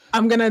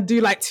I'm going to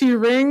do like 2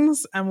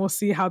 rings and we'll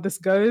see how this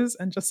goes.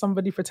 And just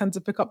somebody pretend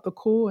to pick up the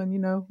call and,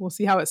 we'll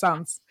see how it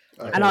sounds.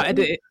 Okay. And I'll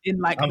edit it in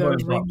like the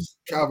rings.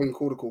 Calvin,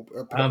 call the call.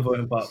 I'm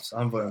voting Pops.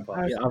 Okay.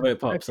 Yeah, I vote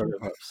Pops.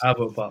 I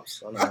vote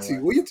Pops. Actually,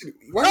 what you do?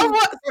 Someone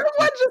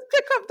just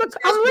pick up the...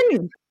 I'm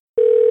ringing.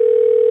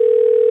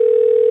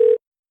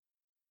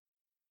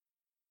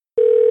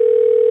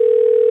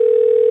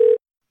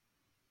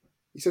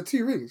 You said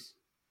 2 rings?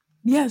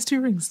 Yeah, it's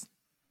 2 rings.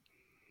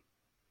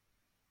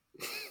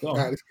 All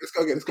right, let's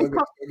go again.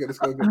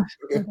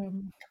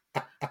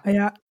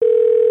 Yeah.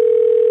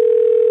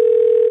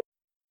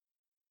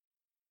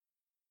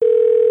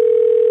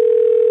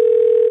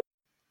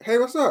 Hey,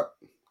 what's up?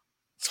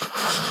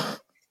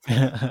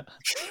 Hey,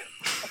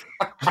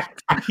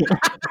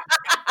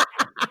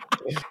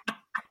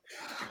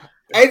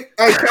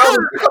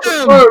 Calvin, pick up the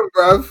phone,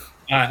 bruv.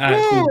 All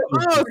right, cool.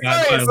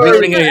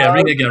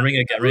 Ring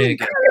again.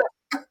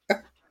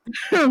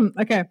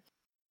 Okay.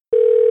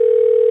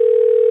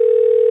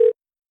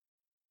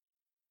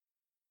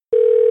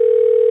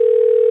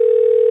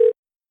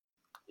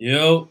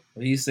 Yo,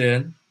 what are you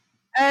saying?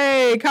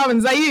 Hey, Calvin,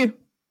 is that you?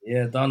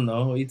 Yeah, done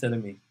now. What are you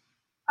telling me?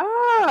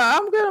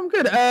 I'm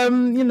good.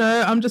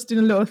 I'm just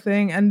doing a little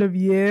thing, end of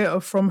year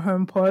of From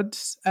Home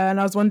pods, and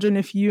I was wondering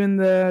if you and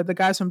the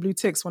guys from Blue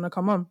Ticks want to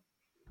come on.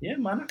 Yeah,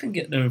 man, I can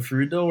get them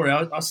through. Don't worry,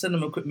 I'll send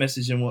them a quick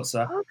message in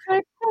WhatsApp.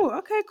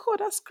 Okay, cool.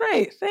 That's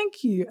great.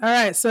 Thank you. All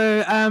right,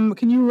 so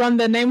can you run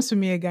their names for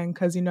me again?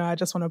 Because I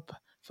just want to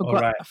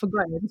I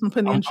forgot. I just want to put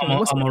in the intro.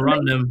 I'm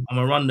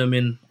gonna run them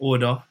in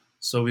order.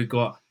 So we've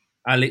got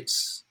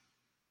Alex,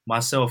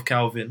 myself,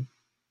 Calvin,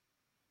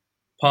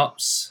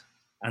 Pops,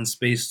 and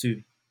Space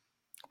 2.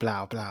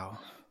 Blow.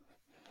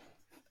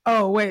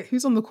 Oh wait,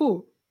 who's on the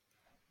call?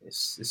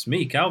 It's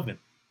me, Calvin.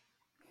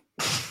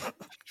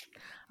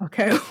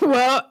 Okay,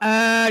 well,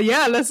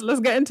 let's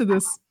get into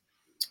this.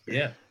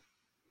 Yeah.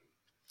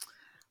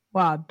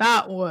 Wow,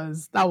 that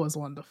was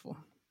wonderful.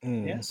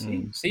 Yeah,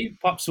 see,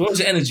 Pops, what was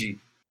your energy?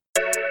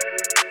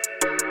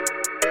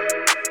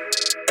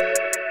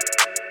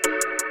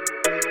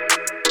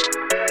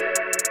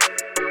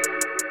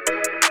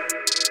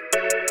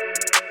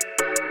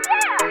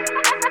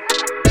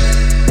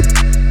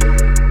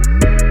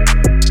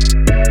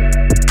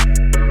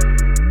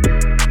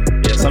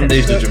 Yeah, some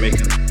days you're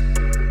Jamaican.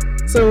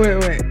 So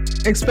wait.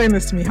 Explain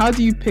this to me. How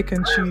do you pick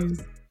and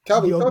choose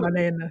Calvin, your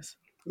Ghanaian-ness?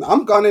 No,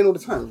 I'm Ghanaian all the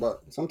time,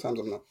 but sometimes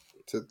I'm not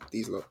to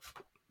these lot.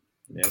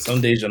 Yeah,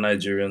 some days you're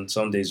Nigerian,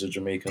 some days you're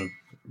Jamaican,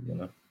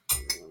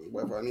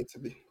 Wherever I need to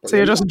be. But so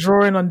you're just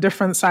drawing on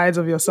different sides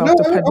of yourself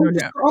depending on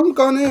it. I'm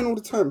Ghanaian all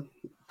the time.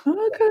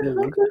 Okay.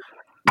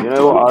 You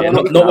know what? Yeah,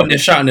 not when they're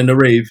shouting in the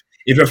rave.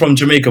 If you're from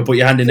Jamaica, put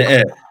your hand in the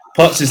air.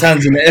 Pops his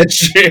hands in the air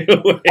straight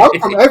away. I'm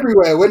from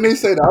everywhere. When they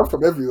say that, I'm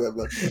from everywhere,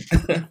 man.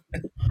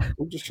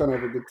 I'm just trying to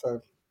have a good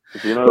time.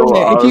 You know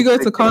what? If you go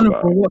to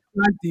Carnival, what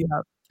flag do you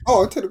have?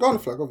 Oh, I take the Ghana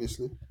flag,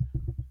 obviously.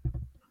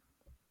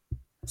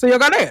 So you're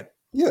Ghanaian?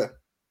 Yeah.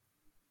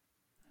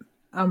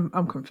 I'm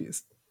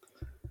confused.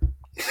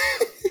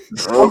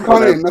 I'm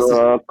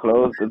Ghanaian.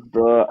 Close the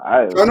door.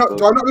 Do I not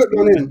look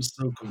Ghanaian? I'm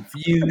so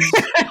confused.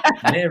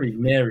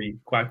 Mary,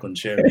 quack on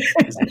cherry.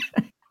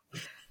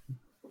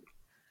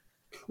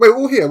 Wait, we're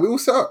all here. We all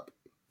set up.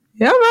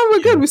 Yeah, man,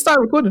 we're good. We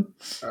start recording.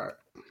 All right.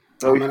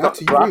 So we have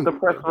to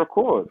press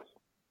record.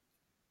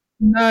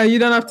 No, you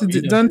don't have to.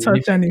 Don't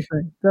touch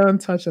anything. Don't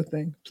touch a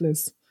thing,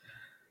 please.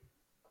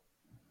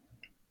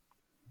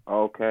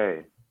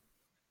 Okay,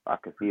 I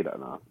can see that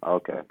now.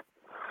 Okay.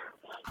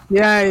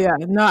 Yeah.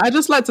 No, I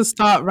just like to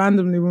start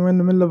randomly when we're in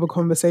the middle of a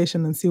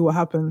conversation and see what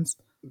happens.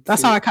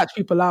 That's how I catch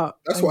people out.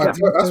 That's what I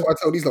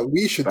tell these. Like,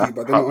 we should do,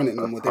 but they're not on it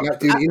no more. They like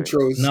doing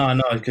intros. No,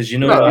 because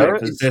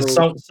because there's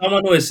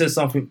someone always says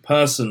something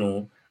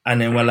personal. And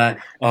then we're like,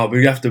 oh,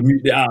 we have to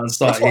mute it out and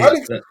start here.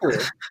 Yeah,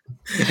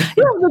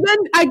 but then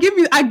I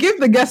give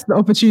the guest the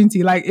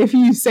opportunity. Like, if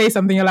you say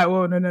something, you're like,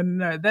 well,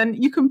 no, then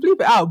you can bleep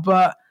it out.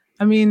 But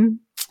I mean,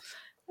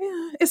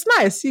 yeah, it's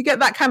nice. You get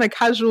that kind of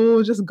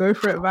casual, just go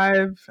for it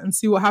vibe and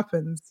see what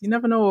happens. You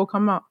never know what will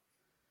come out.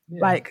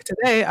 Yeah. Like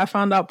today, I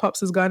found out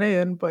Pops is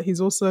Ghanaian, but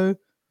he's also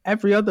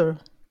every other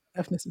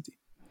ethnicity.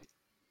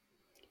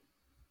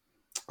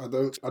 I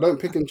don't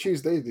pick and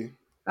choose, Daisy.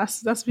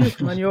 That's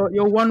beautiful, man.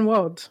 You're one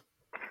world.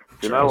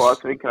 You know what I was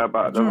thinking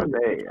about the other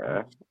day,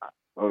 yeah?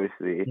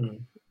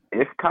 Obviously,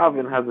 if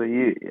Calvin has a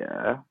youth,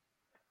 yeah,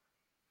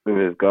 with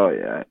his girl,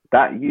 yeah,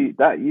 that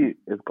youth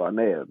is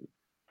Ghanaian.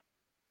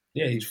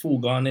 Yeah, he's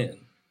full Ghanaian.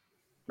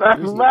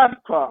 That's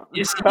mad part.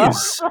 Yes, he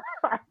is.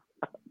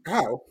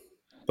 How?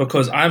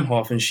 Because I'm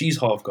half and she's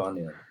half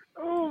Ghanaian.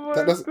 Oh my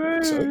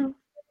God.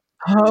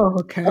 Oh,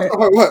 okay. That's not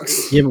how it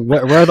works. Yeah,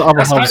 but where are the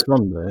other halves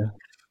from, though?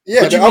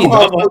 Yeah, what do you mean?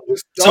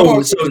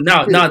 So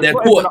now they're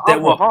quarter. They're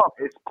what?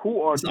 It's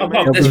quarter.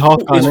 There's half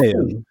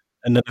Ghanaian,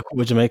 and then a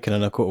quarter Jamaican,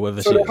 and a quarter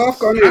whether so they're half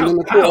Ghanaian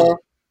and a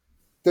quarter.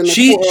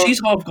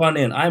 She's half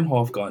Ghanaian. I'm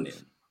half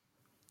Ghanaian.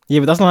 Yeah,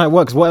 but that's not how it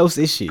works. What else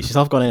is she? She's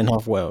half Ghanaian and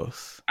half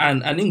Wales.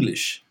 And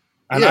English.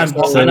 And I'm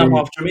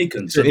half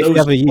Jamaican. So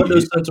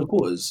those turn to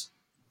quarters.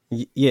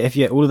 Yeah,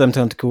 if all of them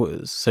turn to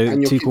quarters, so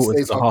And your 2 kid quarters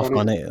stays is a half half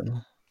Ghanaian.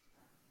 Ghanaian.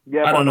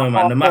 Yeah, I but don't know,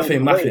 man. The math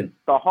ain't mathing.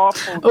 The half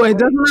holds Oh wait, weight.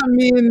 doesn't that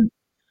mean?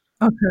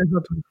 Okay, go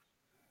on.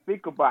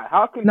 Think about it.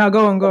 How can Now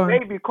go on, the go on.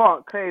 baby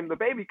can't claim? The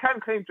baby can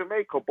claim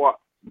Jamaica, but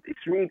it's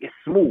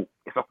small.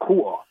 It's a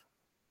quarter.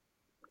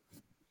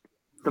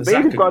 The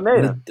baby's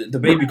Ghanaian. The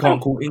baby can't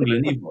call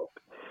England either.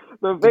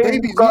 The The baby's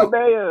baby's not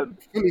Ghanaian.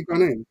 fully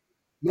Ghanaian.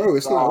 No,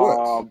 it's not how it works.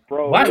 Oh,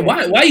 bro. Why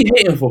are you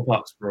hating for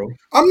Pups, bro?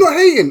 I'm not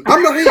hating.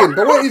 But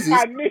what is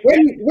I this? knew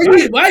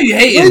it. Why are you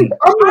hating?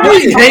 I'm not Why are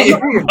you hating.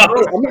 hating?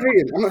 Bro,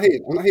 I'm not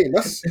hating.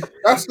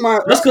 That's my.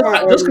 Just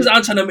because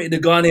I'm trying to make the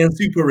Ghanaian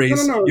super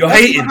race, No. you're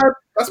That's hating.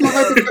 That's my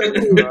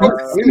hypothetical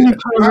godson, innit?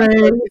 My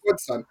hypothetical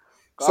godson.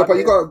 So, but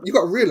you got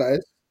to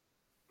realize,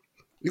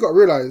 you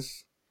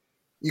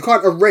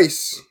can't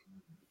erase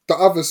the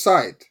other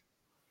side.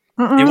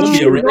 It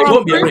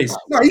won't be a race.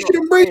 No, you should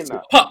embrace it.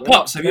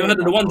 Pups, have you heard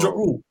of the one drop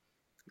rule?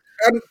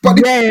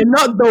 But Yeah,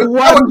 not the that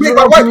one was made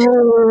by drop white people.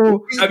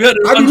 rule. Have you heard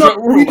of the I do one not. drop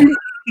We rule? do,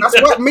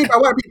 that's what made by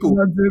white people.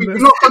 Not doing We do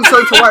this. not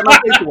consent to white man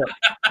paperwork.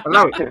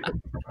 Allow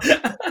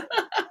it.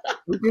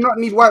 We do not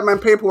need white man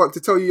paperwork to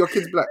tell you your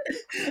kid's black.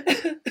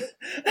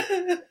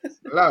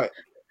 Allow it.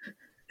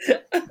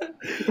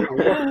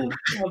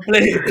 I'm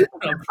playing.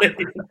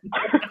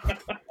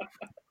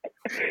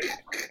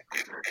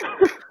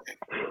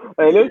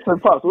 Hey, listen,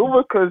 Pops,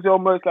 all because you're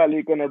most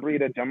likely going to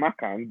breed a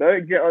Jamaican,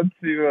 don't get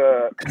onto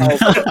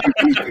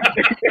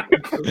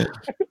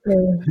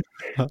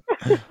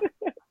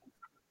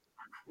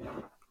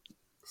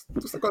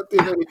Just I can't do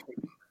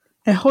anything.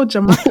 A whole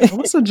Jamaican.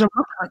 What's a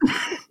Jamaican?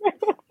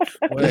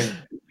 Wait.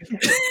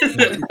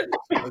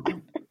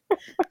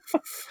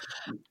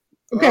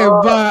 Okay,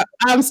 but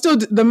I'm still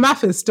the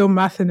math is still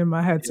mathing in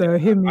my head. So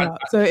hear me out.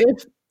 So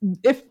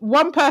if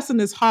one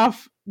person is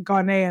half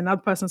Ghanaian,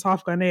 another person's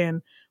half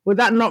Ghanaian, would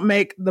that not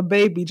make the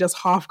baby just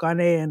half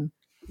Ghanaian?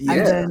 Yeah.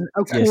 And then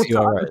a Yes, quarter you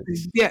are other right.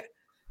 thing? Yeah.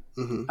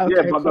 Mm-hmm. Okay,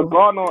 yeah, but cool.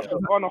 the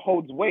Ghana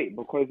holds weight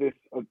because it's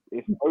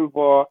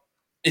over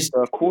It's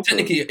the quarter.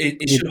 technically it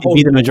It'd should be hold.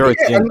 the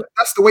majority. Yeah, and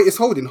that's the weight it's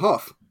holding,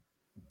 half.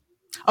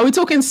 Are we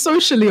talking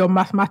socially or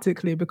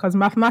mathematically? Because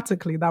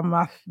mathematically, that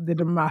math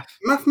didn't math.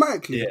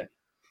 Mathematically. Yeah.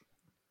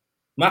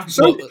 Math,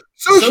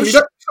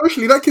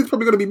 Socially, that kid's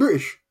probably going to be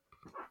British.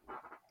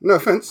 No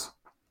offense.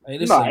 Hey,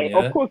 listen, No, yeah.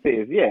 of course it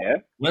is. Yeah.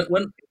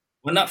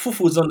 When that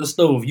fufu's on the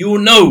stove, you'll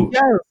know.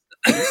 Yeah.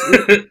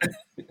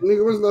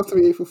 Nigga, when's the last time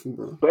you ate fufu,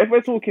 bro? But if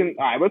we're talking,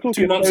 we're talking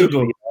 2 months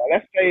socially, ago.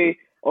 let's say,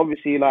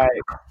 obviously, like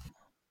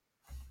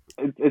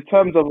in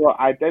terms of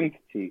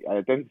identity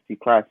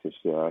crisis,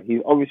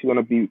 he's obviously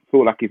going to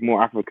feel like he's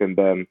more African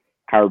than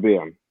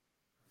Caribbean.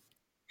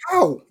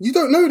 How? You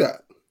don't know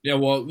that? Yeah,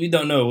 well, we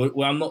don't know.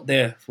 Well, I'm not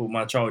there for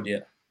my child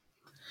yet.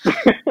 Oh,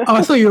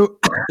 I thought you.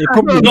 It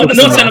probably Not looks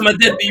saying like- I'm a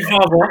deadbeat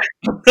father.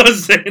 I'm not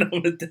saying I'm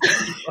a deadbeat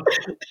father.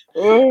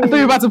 I thought you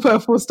were about to put a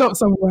full stop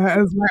somewhere. I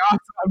was like, oh,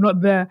 I'm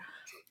not there.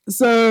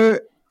 So,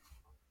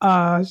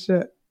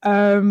 shit.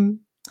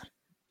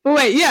 But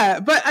wait, yeah.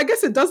 But I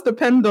guess it does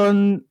depend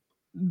on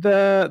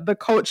the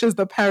cultures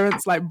the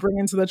parents like bring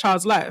into the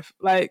child's life.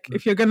 Like,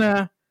 if you're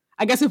gonna,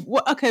 I guess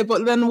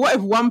but then what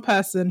if one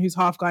person who's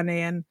half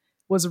Ghanaian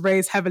was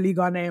raised heavily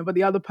Ghanaian, but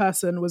the other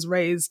person was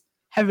raised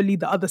heavily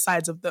the other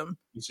sides of them?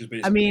 Which is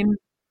basically, I mean,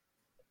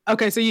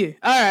 okay, so you.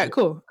 All right,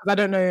 cool. Because I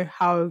don't know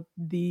how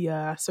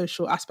the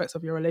social aspects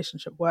of your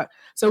relationship work.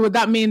 So would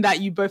that mean that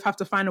you both have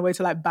to find a way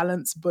to like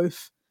balance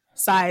both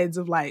sides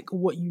of like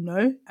what you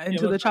know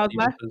into the child's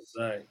life? Because,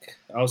 like,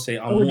 I'll say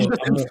I'm Or would more, you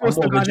just I'm more, enforce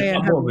I'm the more, of a, Ghanaian I'm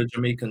more of heavily? a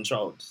Jamaican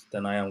child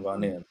than I am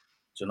Ghanaian. Do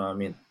you know what I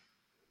mean?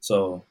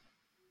 So,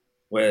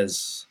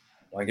 whereas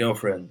my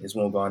girlfriend is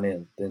more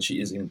Ghanaian than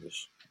she is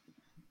English.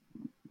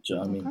 Do you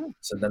know what I mean? Okay.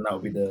 So then that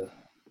would be the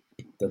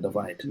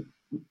divide.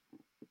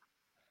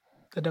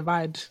 The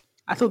divide.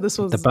 I thought this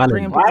was The balance.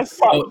 bringing Why people.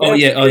 fuck Oh,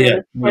 yeah.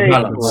 this The way,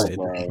 balance.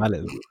 bro?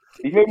 Balance.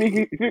 You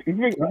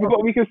think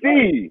what we can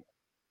see?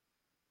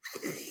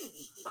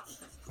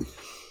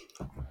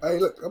 Hey,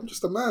 look, I'm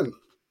just a man.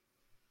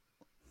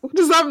 What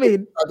does that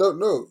mean? I don't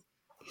know.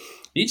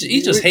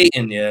 He's just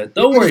hating, yeah.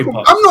 Don't worry,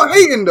 Pops. I'm not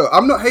hating, though.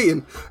 I'm not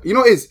hating. You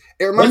know what it is?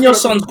 It reminds When me your of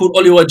that- son's called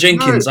Oliver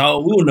Jenkins,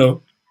 we'll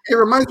know. It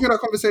reminds me of that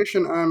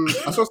conversation.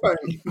 I saw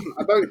something.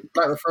 I don't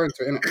like referring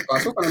to it, innit? But I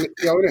saw something in the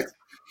video, innit?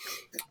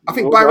 I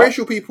think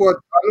biracial people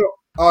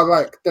are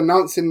like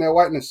denouncing their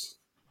whiteness.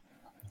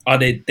 Are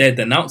they're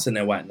denouncing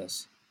their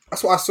whiteness?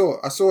 That's what I saw.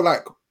 I saw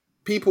like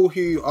people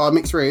who are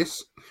mixed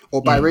race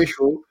or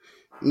biracial,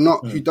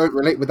 who don't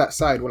relate with that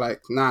side, were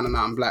like, nah,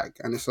 I'm black.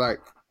 And it's like,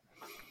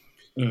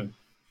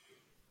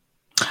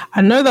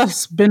 I know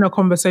that's been a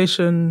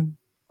conversation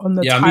on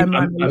the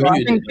timeline.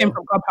 I think it came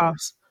from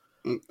Clubhouse.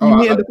 You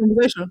muted the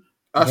conversation?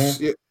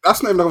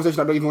 That's not even a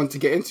conversation I don't even want to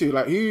get into.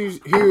 Like,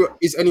 who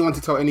is anyone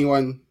to tell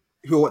anyone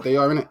who or what they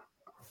are, innit?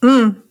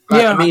 Like,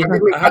 Yeah,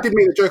 I did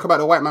make a joke about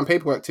the white man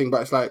paperwork thing,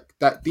 but it's like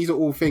that. These are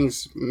all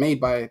things made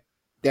by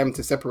them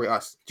to separate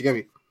us. Do you get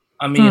me?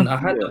 I mean, I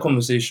had a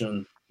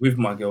conversation with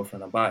my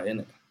girlfriend about it,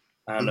 innit?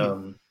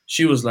 And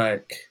she was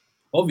like,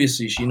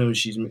 obviously she knows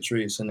she's mixed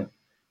race, innit?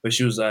 But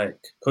she was like,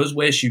 because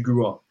where she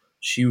grew up,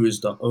 she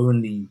was the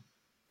only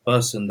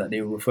person that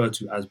they refer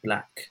to as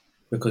black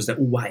because they're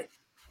all white.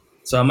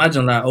 So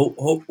imagine like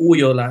all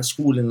your like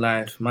schooling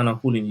life, man are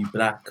calling you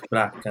black,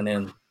 and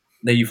then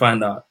you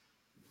find out,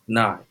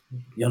 nah,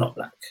 you're not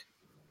black.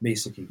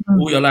 Basically,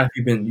 all your life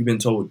you've been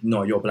told,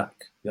 no, you're black,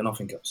 you're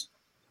nothing else.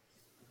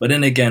 But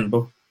then again,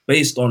 but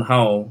based on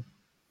how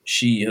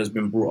she has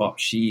been brought up,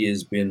 she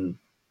has been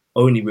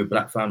only with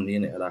black family,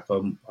 innit? Like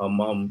her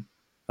mum,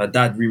 her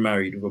dad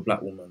remarried with a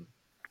black woman,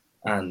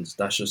 and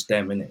that's just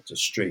them, innit?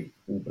 Just straight,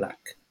 all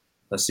black.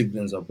 Her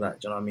siblings are black,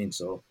 do you know what I mean?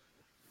 So,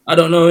 I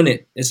don't know,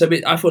 innit? It's a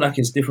bit, I feel like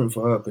it's different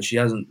for her because she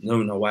hasn't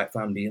known her white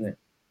family, innit?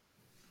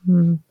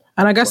 And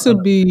I guess it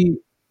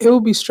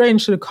would be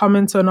strange to come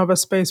into another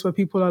space where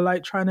people are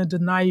like trying to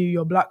deny you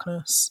your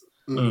blackness.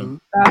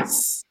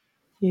 That's,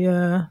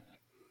 yeah.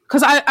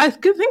 Because I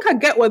think I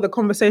get where the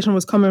conversation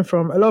was coming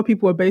from. A lot of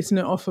people were basing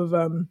it off of,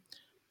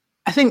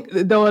 I think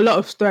there were a lot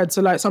of threads.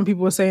 So like some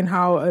people were saying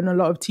how in a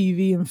lot of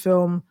TV and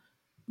film,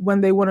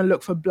 when they want to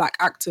look for black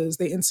actors,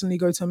 they instantly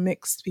go to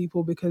mixed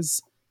people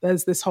because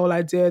there's this whole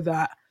idea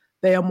that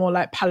they are more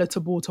like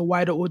palatable to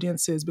wider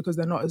audiences because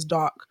they're not as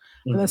dark.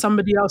 And then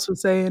somebody else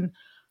was saying,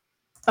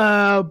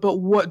 but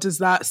what does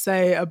that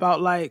say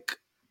about like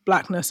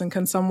blackness, and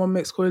can someone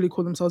mixed clearly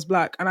call themselves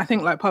black? And I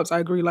think like Pups, I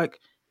agree, like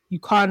you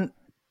can't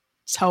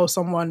tell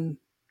someone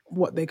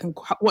what they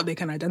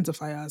can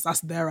identify as.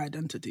 That's their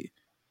identity.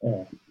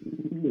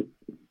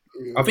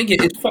 I think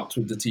it's fucked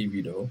with the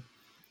TV though.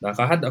 Like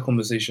I had that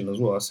conversation as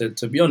well. I said,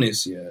 to be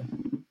honest,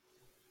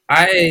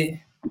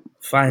 I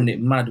find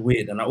it mad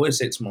weird, and I always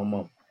say to my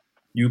mum,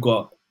 you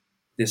got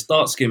this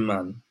dark skinned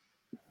man,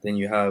 then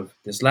you have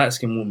this light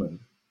skinned woman,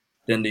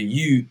 then the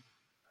you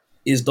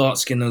is dark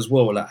skinned as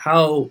well. Like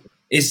how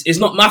it's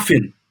not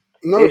mathing.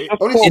 No,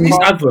 honestly, in these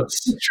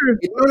adverts. It's true.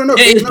 No.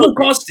 Yeah, it's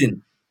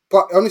podcasting.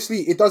 But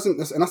honestly, it doesn't,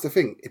 and that's the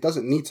thing. It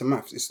doesn't need to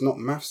maths. It's not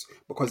maths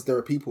because there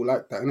are people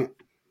like that,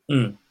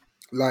 innit?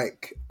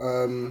 Like, I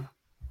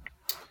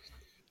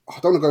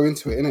don't want to go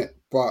into it, innit?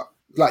 But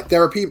like,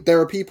 there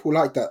are people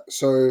like that.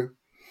 So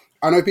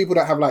I know people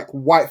that have like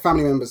white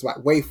family members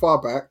like way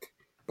far back.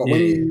 But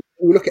when you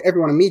look at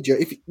everyone in media,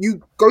 if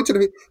you go to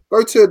the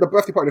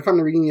birthday party, the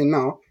family reunion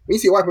now, when you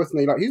see a white person,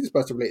 you're like, who's this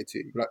person related to?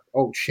 You're like,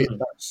 oh shit,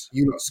 that's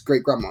you lot's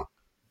great grandma.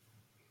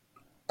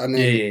 And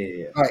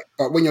then, like,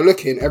 but when you're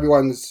looking,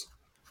 everyone's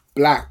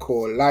black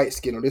or light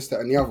skin or this,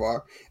 that, and the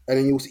other, and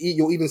then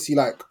you'll even see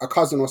like a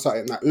cousin or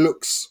something that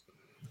looks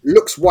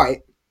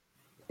white,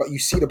 but you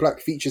see the black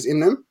features in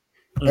them,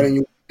 and then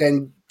you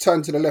then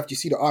turn to the left, you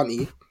see the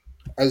auntie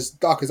as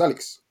dark as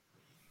Alex.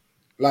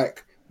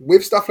 Like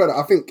with stuff like that,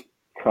 I think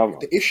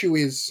the issue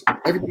is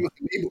everybody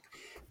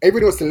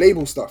wants to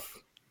label stuff,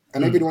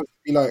 and everybody wants to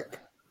be like,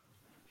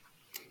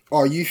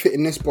 oh, you fit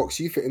in this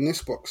box, you fit in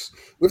this box.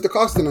 With the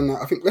casting and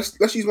that, I think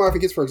let's use My Wife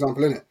and Kids for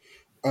example,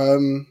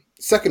 innit?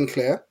 Second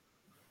Claire,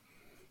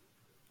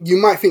 you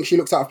might think she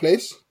looks out of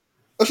place.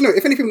 Actually, no,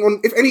 if any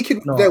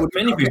kid there would...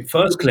 If anything,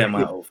 First Claire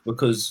might have,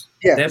 because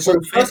they're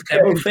both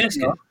fair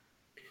skin.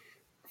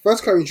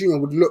 First Claire and Junior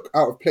would look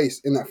out of place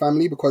in that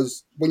family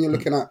because when you're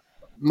looking at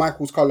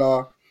Michael's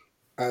colour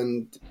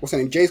and, what's her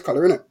name, Jay's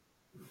colour, innit?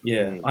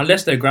 Yeah,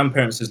 unless their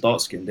grandparents is dark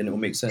skinned, then it will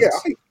make sense.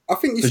 Yeah, I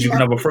think because you can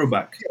have a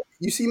throwback. Yeah,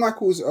 you see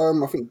Michael's,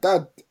 I think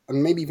dad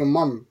and maybe even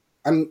mum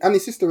and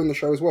his sister in the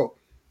show as well.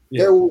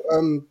 Yeah.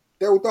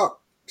 They're all dark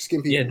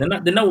skinned people. Yeah,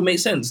 then that would make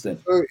sense then.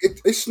 So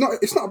it's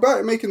not about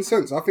it making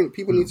sense. I think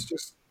people need to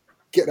just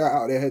get that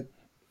out of their head.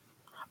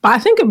 But I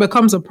think it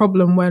becomes a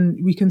problem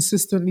when we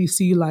consistently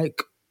see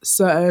like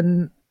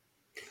certain,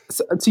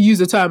 to use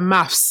the term,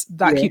 maths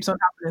that keeps on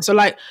happening. So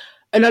like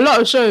in a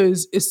lot of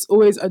shows, it's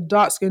always a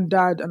dark-skinned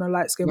dad and a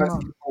light-skinned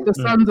mom. The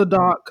sons are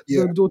dark,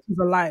 the daughters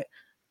are light.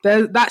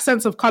 That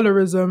sense of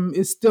colorism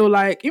is still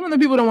like, even though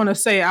people don't want to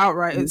say it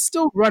outright, it's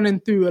still running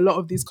through a lot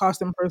of these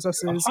casting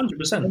processes.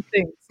 100%.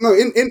 No,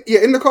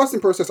 in the casting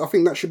process, I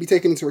think that should be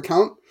taken into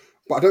account.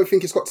 But I don't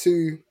think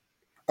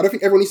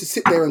everyone needs to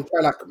sit there and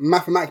try like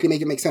mathematically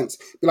make it make sense.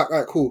 Be like, all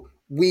right, cool.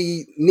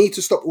 We need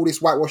to stop all this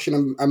whitewashing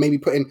and maybe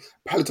putting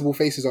palatable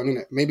faces on,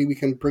 innit? Maybe we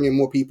can bring in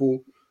more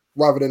people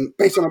rather than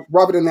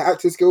their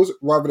acting skills,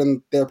 rather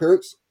than their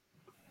appearance.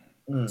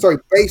 Sorry,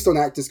 based on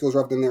their acting skills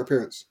rather than their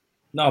appearance.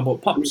 No,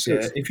 but Pops,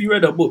 if you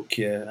read a book,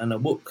 and a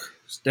book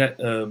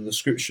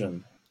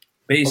description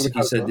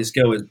basically said this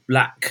girl is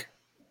black,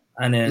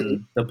 and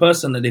then the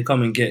person that they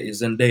come and get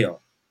is Zendaya.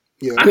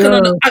 Yeah.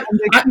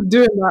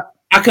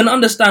 I can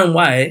understand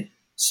why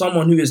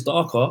someone who is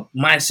darker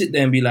might sit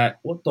there and be like,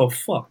 what the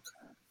fuck?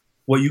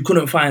 Well, you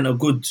couldn't find a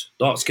good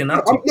dark-skinned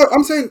actor.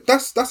 I'm saying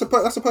that's a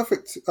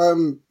perfect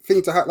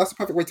thing to have. That's a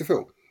perfect way to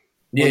feel.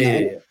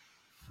 Yeah.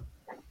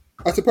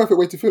 That's a perfect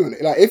way to feel on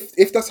it. Like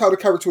if that's how the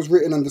character was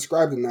written and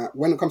described in that,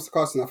 when it comes to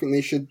casting, I think they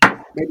should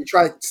maybe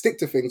try to stick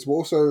to things. But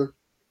also,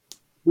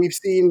 we've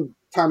seen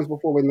times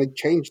before when they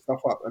change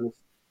stuff up, and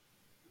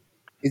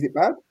is it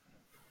bad?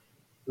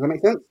 Does that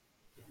make sense?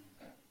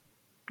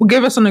 Well,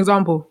 give us an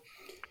example.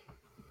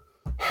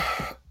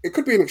 It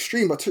could be an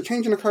extreme, but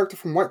changing a character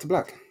from white to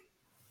black.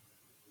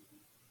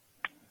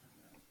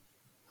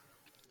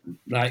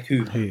 Like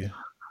who?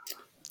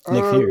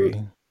 Nick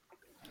Fury.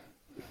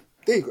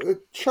 There you go.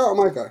 Shout out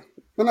my guy.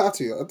 No, not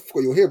to you. I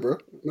forgot you were here, bro.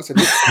 I said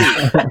Nick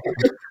Fury.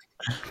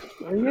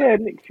 Yeah,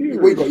 Nick Fury.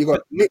 What you got? You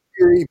got Nick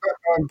Fury.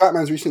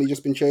 Batman's recently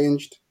just been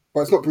changed,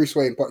 but it's not Bruce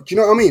Wayne. But do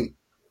you know what I mean?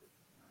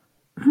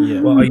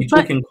 Yeah. Well, are you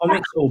talking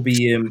comics or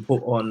being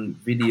put on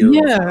video?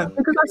 Yeah,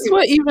 because I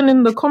swear even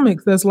in the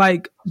comics, there's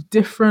like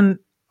different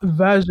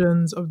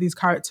versions of these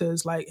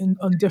characters. Like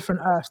on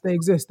different Earths, they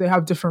exist. They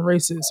have different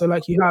races. So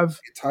like you have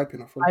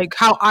like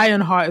how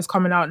Ironheart is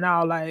coming out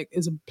now, like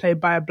is played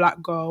by a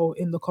black girl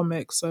in the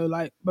comics. So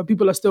like, but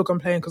people are still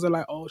complaining because they're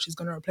like, oh, she's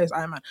gonna replace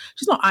Iron Man.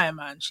 She's not Iron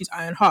Man. She's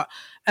Ironheart.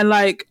 And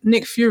like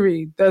Nick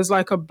Fury, there's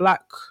like a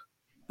black.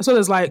 So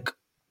there's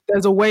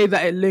a way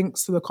that it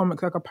links to the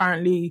comics. Like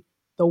apparently,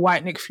 the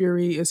white Nick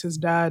Fury is his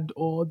dad,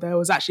 or there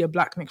was actually a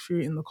black Nick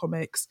Fury in the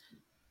comics.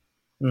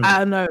 I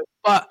don't know,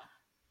 but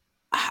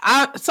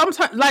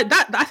sometimes like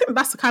that. I think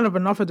that's kind of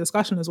another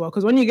discussion as well,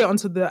 because when you get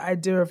onto the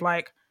idea of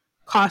like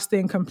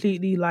casting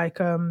completely like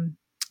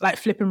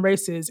flipping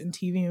races in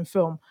TV and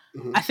film,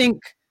 I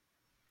think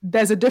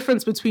there's a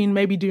difference between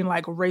maybe doing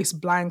like race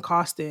blind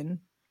casting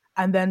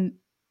and then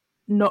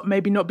not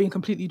being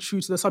completely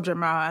true to the subject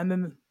matter, and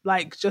then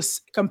like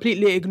just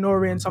completely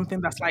ignoring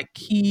something that's like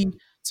key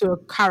to a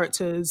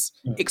character's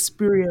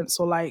experience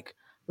or like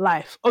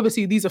life.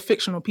 Obviously, these are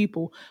fictional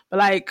people, but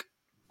like,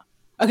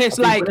 okay,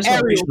 so like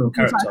Ariel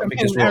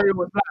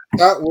was black.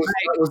 That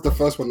was the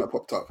first one that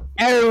popped up.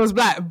 Ariel was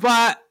black,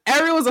 but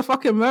Ariel was a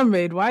fucking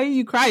mermaid. Why are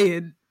you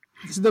crying?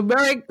 The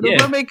mermaid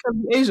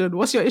can be Asian.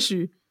 What's your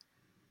issue?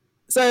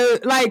 So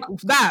like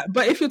that.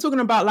 But if you're talking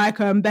about like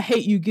the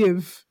hate you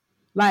give,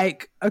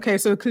 like, okay,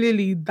 so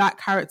clearly that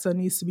character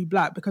needs to be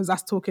black because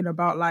that's talking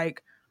about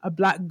like a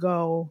black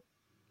girl,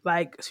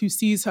 like who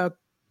sees her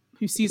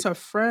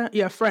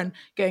friend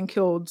getting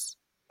killed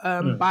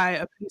by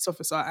a police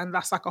officer, and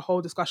that's like a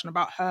whole discussion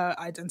about her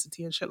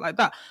identity and shit like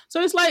that.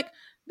 So it's like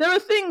there are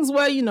things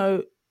where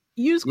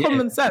use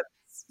common sense.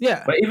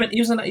 Yeah, but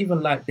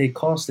even like they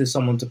casted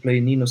someone to play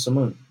Nina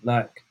Simone,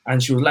 like,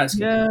 and she was light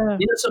skinned. Yeah.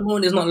 Nina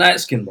Simone is not light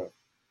skinned, bro.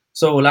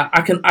 So like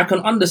I can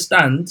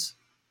understand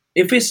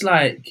if it's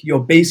like you're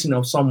basing it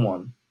off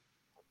someone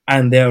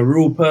and they're a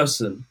real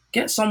person,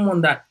 get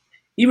someone that,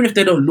 even if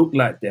they don't look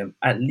like them,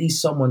 at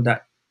least someone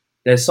that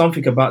there's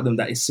something about them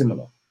that is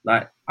similar.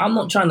 Like, I'm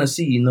not trying to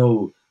see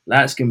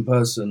light-skinned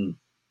person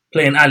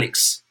playing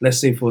Alex, let's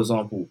say, for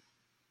example.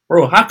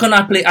 Bro, how can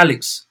I play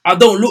Alex? I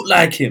don't look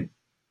like him.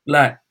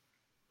 Like,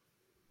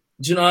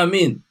 do you know what I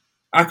mean?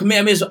 I may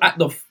as well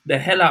act the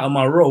hell out of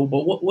my role,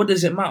 but what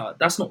does it matter?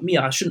 That's not me.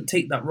 I shouldn't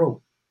take that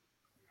role.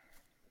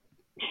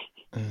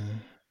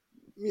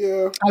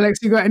 Yeah. Alex,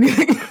 you got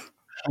anything?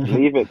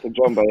 Leave it to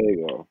John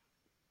Boyega.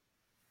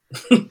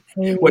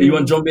 What, you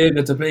want John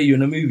Boyega to play you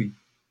in a movie?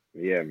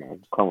 Yeah,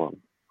 man. Come on.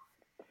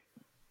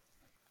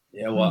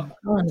 Yeah, what?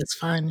 Oh, it's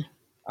fine.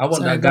 I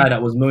want that guy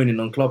that was moaning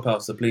on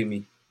Clubhouse to play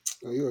me.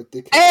 Oh, you're a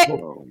dickhead. Hey,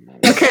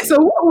 okay, so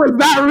what was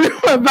that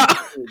rumor about?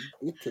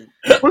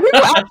 Were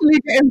people actually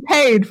getting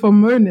paid for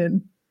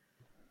moaning?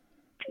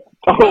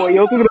 Oh,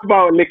 you're talking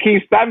about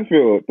Lakeith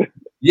Stanfield.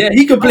 Yeah,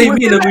 he could play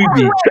me in a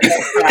movie.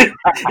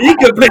 He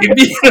could play me in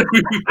a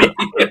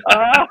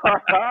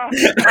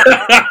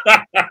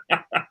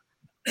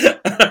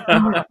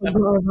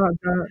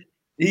movie.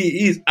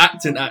 He's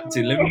acting. Let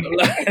me not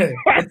lie.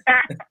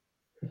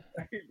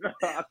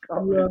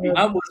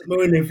 I was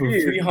moaning for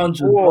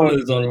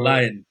 $300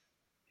 online.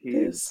 He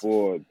is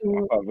bored. I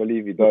can't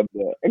believe he done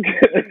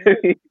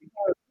that.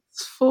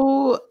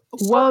 Full,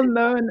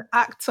 well-known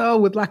actor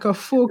with like a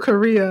full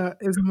career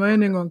is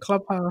moaning on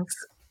Clubhouse.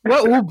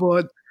 We're all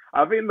bored.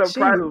 I think the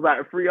price was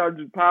like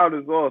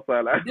 £300 as well. So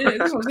like, yeah,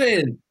 that's what I'm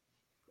saying.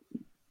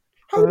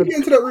 How did he get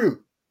into that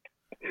room?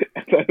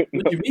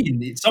 What do you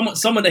mean?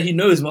 Someone that he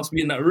knows must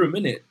be in that room,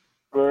 innit?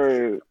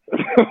 Bro.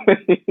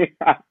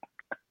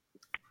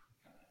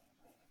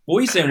 What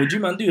are you saying? Would you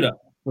man do that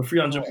for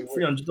 $300?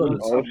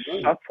 Oh,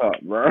 shut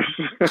up, bro.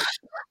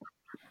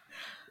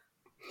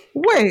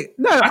 Wait,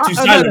 no. Atu's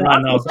silent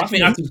right now, so I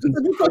think Atu's a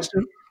good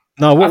question.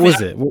 No, what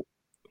was it? What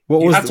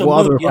was what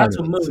other you had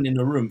to requirements? moan in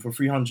the room for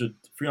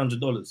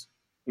 $300.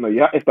 No,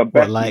 yeah, it's the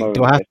best. Like, mode.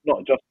 do I have- It's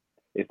not just.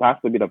 It has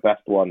to be the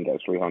best one.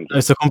 That's 300.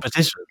 It's a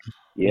competition.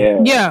 Yeah.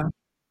 Yeah.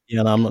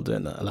 Yeah, no, I'm not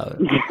doing that. Allow it.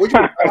 Wait.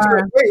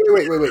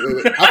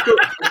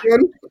 Again,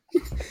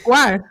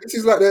 Why? this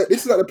is like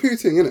the poo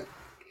thing, isn't it?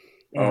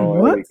 Oh,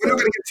 What? We're not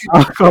gonna get too.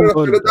 Oh, come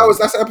on,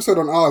 That's an episode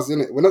on ours,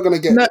 isn't it? We're not gonna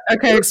get. No,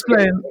 okay,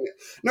 explain.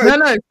 No,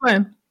 No,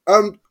 explain.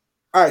 All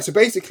right. So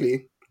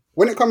basically,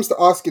 when it comes to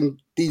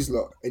asking these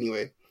lot,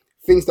 anyway,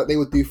 things that they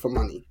would do for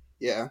money,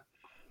 yeah,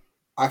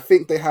 I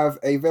think they have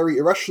a very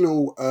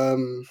irrational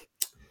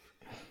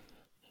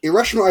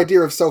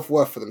idea of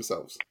self-worth for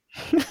themselves.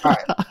 All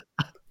right.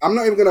 I'm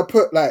not even gonna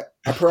put like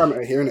a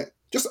parameter here, innit?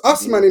 Just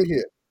us, man, in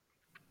here.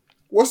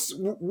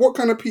 What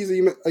kind of peas do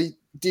you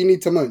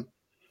need to moan?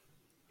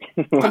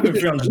 No.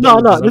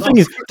 The thing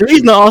is, the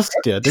reason I asked,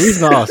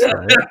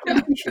 right?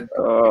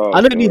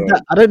 I don't need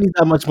that. I don't need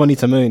that much money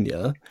to moan,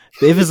 yeah.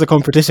 But if it's a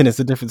competition,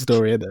 it's a different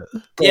story, isn't it?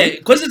 Yeah,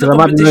 because it's a I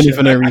might be moaning competition.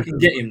 for no I reason. can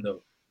get him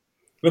though.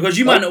 Because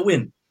you might not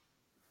win.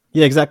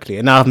 Yeah, exactly.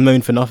 And now I've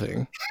moaned for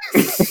nothing.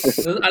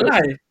 I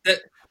lie.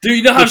 Do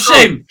you not have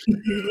shame?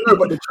 No,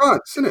 but the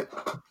chance, isn't it?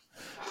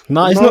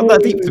 No, it's not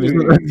that deep to me. It's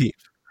not that deep.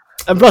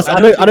 And plus, I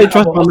don't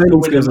trust my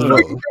moaning skills as well.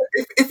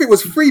 If it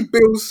was free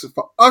bills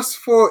for us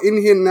four in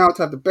here now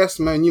to have the best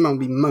moan, you man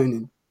be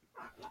moaning.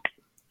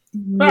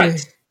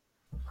 Right.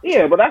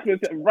 Yeah, but that's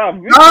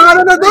bruv.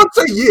 No, don't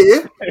say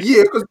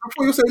yeah, because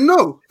before you say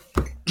no.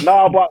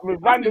 No, but with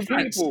random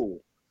people.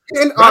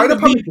 Yeah, in Random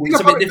the public, people, in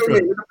it's the a bit public different.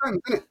 domain, it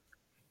depends, isn't it?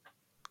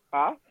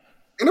 Huh?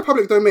 In the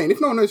public domain,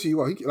 if no one knows who you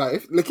are,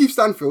 if Lakeith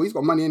Stanfield, he's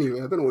got money anyway.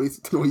 I don't know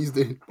what he's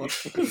doing. But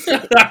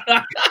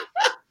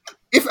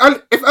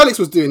if Alex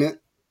was doing it,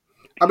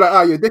 I'm like,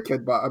 oh, you're a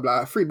dickhead, but I'm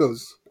like, free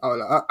bills.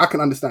 I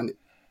can understand it.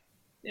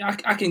 Yeah,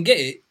 I can get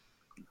it.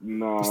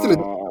 No.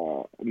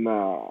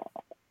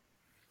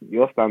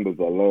 Your standards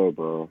are low,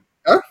 bro.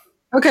 Huh?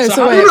 Okay, So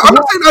so how- wait. I'm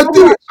not saying I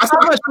do it. I said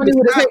How I much can money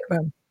would it understand. take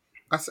then?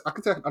 I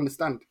can say I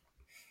understand.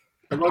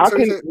 I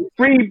can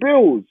free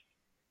bills.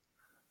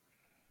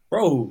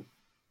 Bro,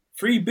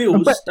 free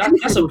bills. But-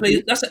 That's a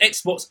play. That's an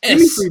Xbox Give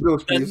me S. free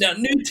bills, please. That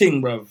new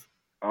thing, bruv.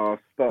 Oh,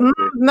 stop Mm,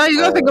 this. no, you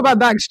gotta think about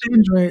that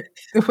exchange rate.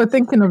 If we're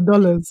thinking of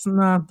dollars,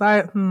 nah,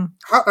 that.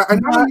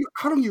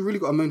 How long you really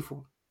got a moan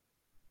for?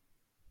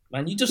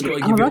 Man, you just gotta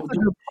Oh, give that's it. a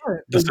good point.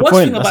 The That's the worst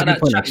point. thing That's a about good that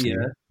point, chat, actually.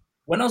 yeah,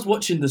 when I was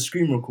watching the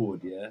screen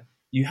record, yeah,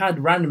 you had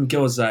random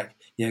girls like,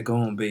 yeah, go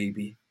on,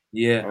 baby.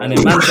 Yeah. And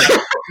then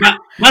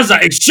man's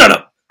like, hey, shut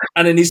up.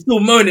 And then he's still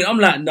moaning. I'm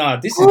like, nah,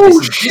 this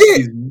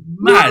is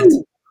mad.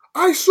 No,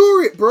 I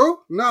saw it, bro.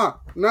 Nah.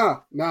 Yo,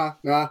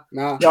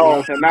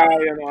 so now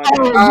you're not.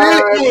 Oh,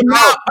 really? Oh,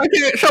 now,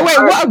 okay. So wait,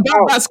 what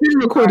about that screen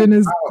recording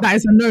is a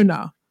no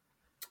now?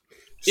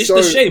 It's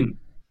the shame.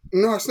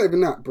 No, it's not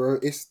even that, bro.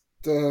 It's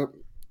the.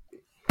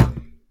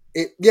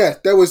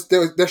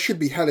 There should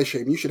be hella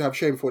shame. You should have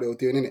shame for what they were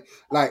doing, innit?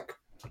 Like,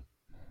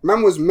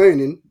 man was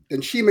moaning,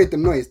 then she made the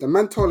noise. The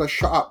man told her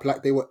shut up,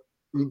 like they were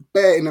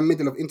bare in the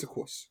middle of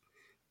intercourse,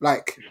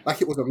 like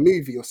it was a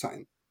movie or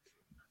something.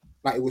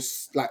 Like it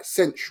was like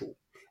sensual.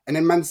 And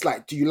then man's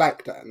like, "Do you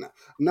like that?" And that.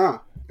 Nah,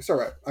 it's all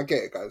right. I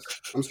get it, guys.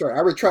 I'm sorry.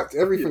 I retract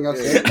everything I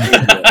said.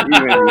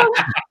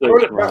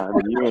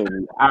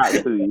 You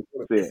actually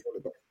sick.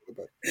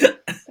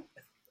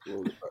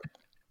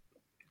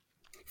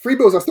 Free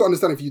bills, I still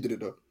understand if you did it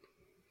though.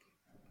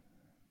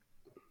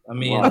 I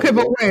mean, Wow. Okay,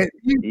 but wait,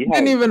 you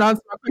didn't even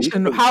answer my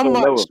question. you How so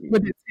much low.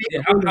 would it take?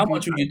 yeah, how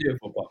much would you do it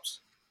for,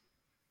 Pops?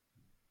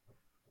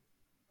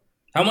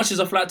 How much is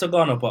a flight to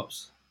Ghana,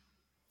 Pops?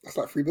 That's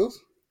like free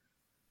bills.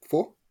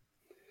 4.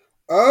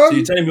 So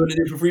you telling me what to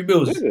do for free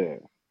bills? Is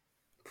it?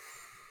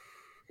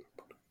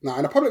 Nah,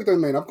 in a public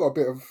domain, I've got a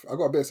bit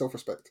of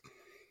self-respect.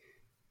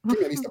 Give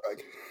me at least a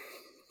bag.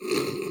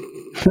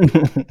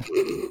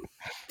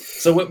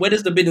 So where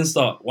does the bidding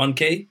start?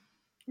 1K?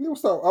 We'll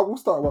start. I'll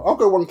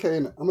go 1K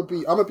in it. I'm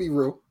gonna be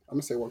real. I'm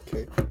gonna say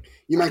 1K.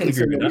 You man can can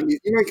say agree with that.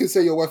 you man can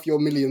say you're worth your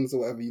millions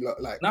or whatever you look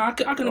like. No, I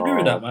can agree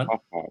with that, man.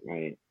 Fuck that,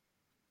 mate.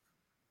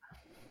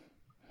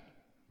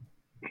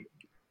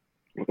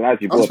 I'm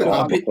glad you I'm brought just that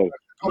gonna- up because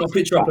I'm gonna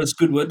picture up at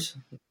Squidward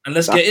and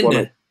let's That's get in one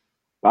of- there.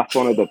 that's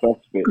one of the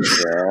best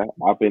bits, yeah.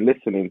 I've been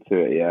listening to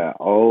it, yeah.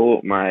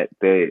 Oh my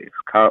days.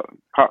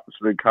 Pops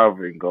and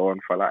Calvin go on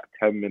for like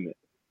 10 minutes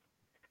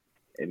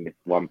in this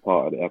one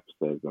part of the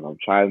episode, and I'm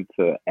trying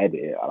to edit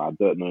it, and I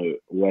don't know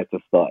where to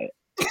start it.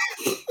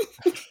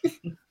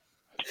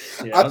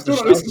 Yeah, I still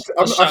not listen to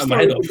I was shouting my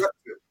head off.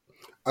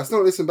 I still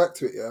not listen back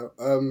to it. Yeah.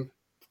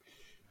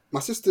 My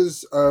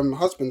sister's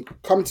husband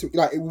come to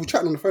like we were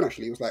chatting on the phone.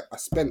 Actually, he was like, I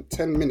spent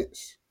 10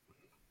 minutes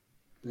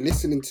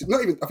listening to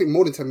not even I think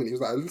more than 10 minutes. He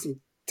was like, I listened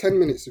 10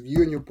 minutes of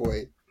you and your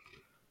boy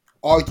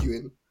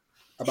arguing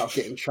about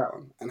getting chat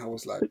on, and I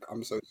was like,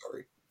 I'm so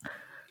sorry.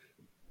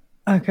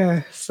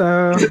 Okay,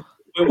 so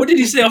Wait, what did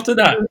he say after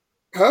that?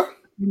 Huh?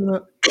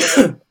 look,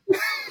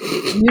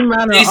 you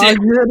man are He said-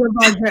 arguing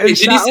about getting Wait,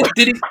 showered.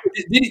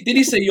 did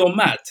he say you're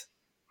mad?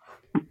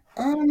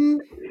 He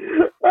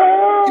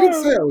didn't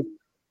say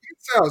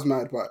I was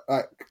mad, but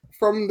like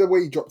from the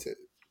way he dropped it.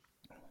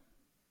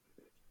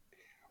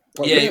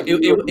 But Yeah,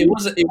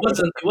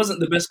 it wasn't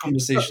the best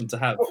conversation to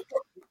have.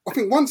 I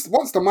think once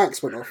the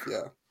mics went off,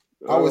 yeah,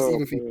 I was Oh,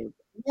 even thinking,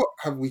 what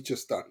have we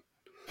just done?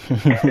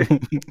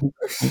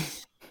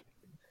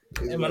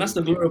 Yeah, man, that's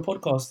the glory of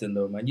podcasting,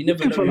 though, man. You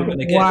never know you're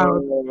gonna get.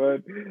 Wow.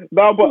 man.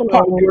 No, but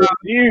Pops,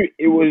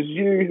 it was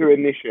you who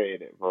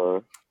initiated it,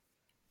 bro.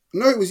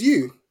 No, it was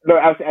you. No,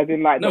 as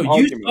in like No, the you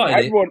argument.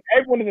 started it.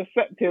 Everyone is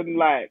accepting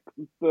like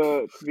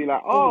to be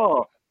like,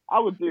 oh, I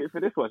would do it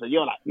for this one. So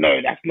you're like, no,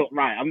 that's not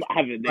right. I'm not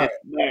having this. Right.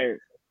 No.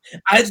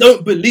 I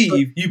don't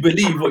believe you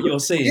believe what you're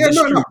saying. Yeah, It's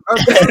no. true.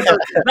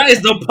 That is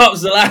the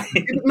Pops lie.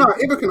 No,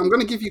 Ibukin, I'm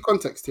going to give you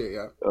context here,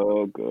 yeah.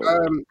 Oh god.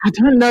 I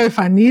don't know if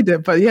I need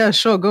it, but yeah,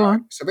 sure, go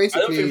on. So I don't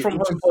basically, think from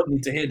home pod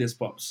need to hear this,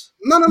 Pops.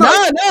 no.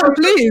 No,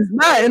 please,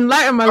 no,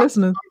 enlighten my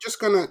listeners. I'm just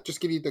gonna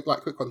give you the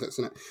like quick context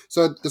in it.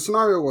 So the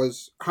scenario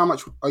was, how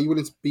much are you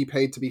willing to be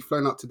paid to be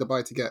flown out to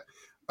Dubai to get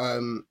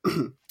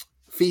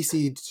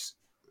feces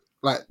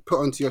like put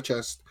onto your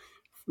chest?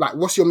 Like,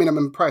 what's your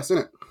minimum price,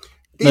 innit?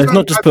 No, it's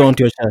not just put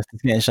onto your chest.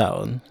 It's getting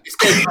shot on. It's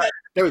getting right.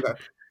 There we go.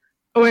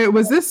 Oh wait,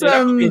 was this Yeah,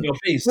 that could be in your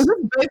face. was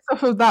this based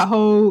off of that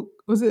whole?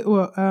 Was it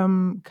what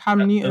Cam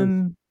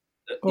Newton?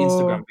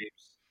 Instagram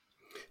babes.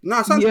 No,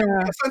 it's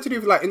something to do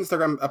with like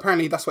Instagram.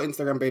 Apparently, that's what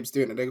Instagram babes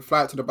doing. They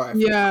fly out to Dubai.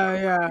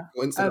 Yeah.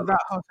 Instagram. That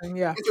whole thing.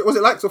 Yeah. Was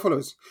it likes or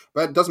follows?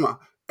 But it doesn't matter.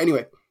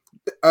 Anyway,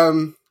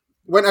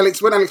 when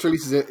Alex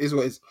releases it, is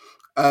what it is.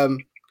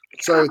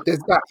 So there's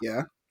that.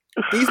 Yeah,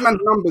 these man's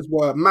numbers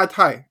were mad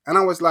high, and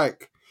I was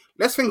like,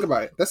 let's think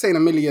about it. Let's say in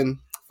 1 million,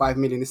 5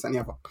 million, this and the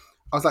other.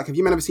 I was like, have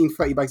you ever seen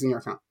 30 bags in your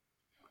account?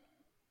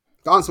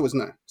 The answer was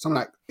no. So I'm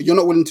like, you're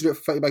not willing to do it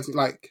for 30 bags,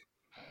 like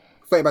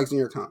 30 bags in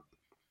your account.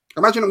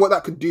 Imagine what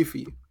that could do for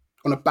you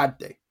on a bad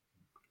day.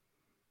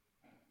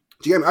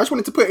 Do you get me? I just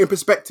wanted to put it in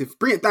perspective,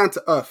 bring it down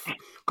to earth.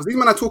 Because these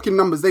men are talking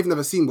numbers they've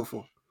never seen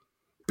before.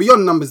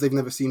 Beyond numbers they've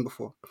never seen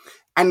before.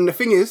 And the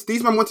thing is,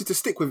 these men wanted to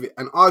stick with it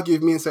and argue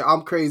with me and say,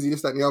 I'm crazy,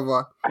 this, that, and the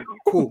other.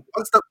 Cool.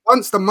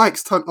 Once the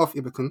mics turned off,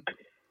 Ibukun,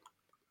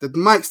 the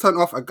mics turned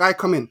off, a guy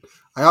come in.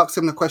 I asked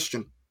him the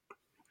question.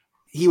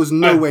 He was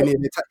nowhere near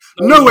the attack.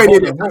 Nowhere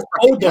near the attack.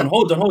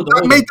 Hold on.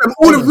 That made them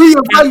all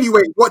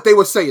reevaluate what they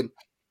were saying.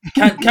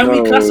 Can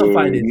we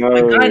classify this?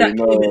 The guy that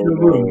came in the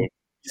room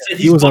said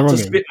he's bucked a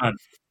spit man.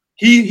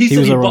 He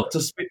said he bucked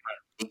a spit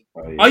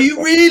man. Are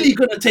you really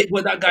going to take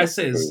what that guy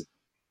says?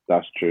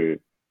 That's true.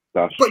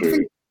 But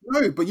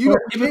you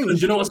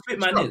know what spit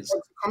man is?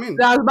 I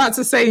was about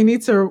to say, you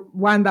need to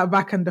wind that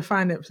back and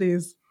define it,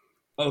 please.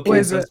 Okay, what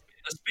is it?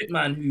 A spit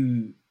man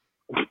who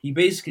he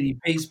basically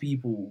pays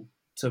people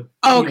to.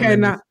 Okay,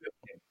 now.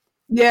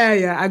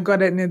 Yeah, I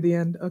got it near the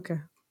end. Okay.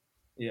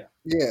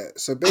 Yeah.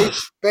 So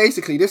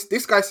basically,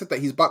 this guy said that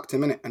he's bucked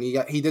him in it, and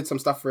he did some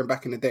stuff for him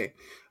back in the day.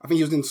 I think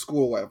he was in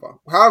school or whatever.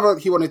 However,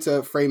 he wanted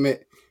to frame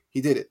it. He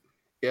did it.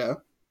 Yeah.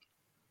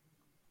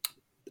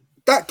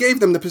 That gave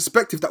them the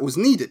perspective that was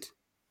needed.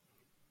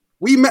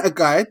 We met a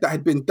guy that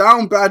had been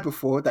down bad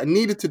before that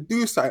needed to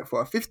do something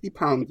for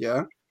 £50.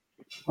 Yeah.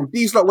 And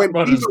these lot went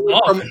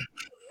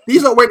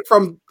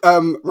from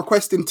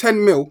requesting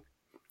 10 mil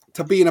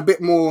to being a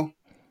bit more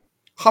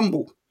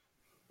humble.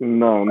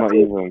 No, not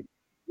even.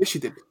 Yes,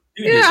 you did.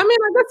 Yeah, I mean,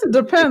 I guess it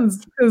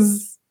depends,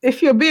 because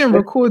if you're being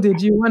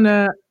recorded, you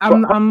wanna.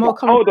 I'm more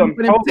confident.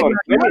 Hold on.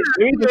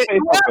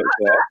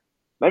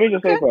 Let me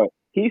just say something.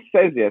 He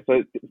says,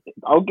 so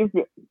I'll give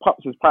you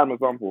Pops' prime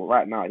example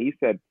right now. He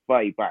said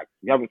 30 bags.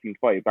 We haven't seen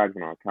 30 bags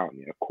in our account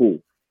yet. Cool.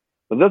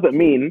 But that doesn't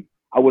mean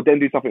I would then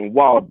do something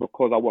wild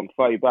because I want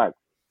 30 bags.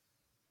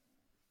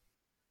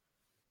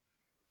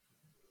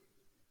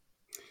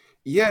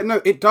 Yeah,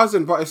 no, it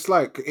doesn't. But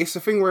it's a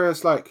thing where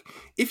it's like,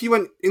 if you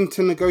went in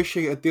to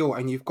negotiate a deal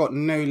and you've got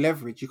no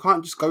leverage, you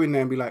can't just go in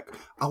there and be like,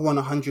 I want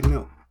 100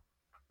 mil.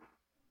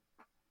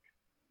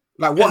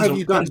 Like, what have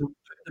you done?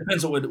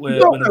 Depends on where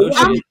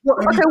negotiating.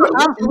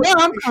 Where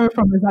I'm coming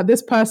from is that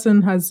this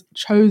person has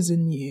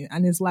chosen you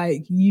and is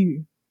like,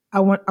 I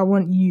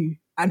want you,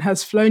 and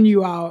has flown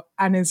you out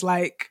and is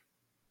like,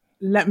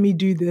 let me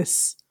do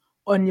this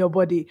on your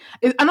body.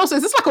 And also,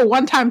 is this like a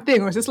one-time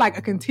thing, or is this like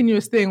a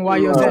continuous thing while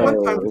you're there?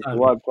 One time.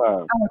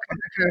 Oh,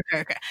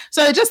 okay.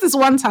 So just this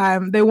one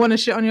time, they want to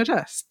shit on your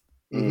chest.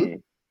 Mm-hmm.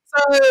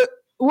 So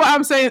what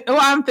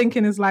I'm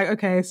thinking is like,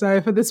 okay,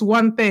 so for this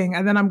one thing,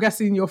 and then I'm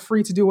guessing you're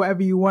free to do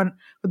whatever you want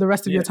for the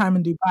rest of your time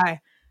in Dubai.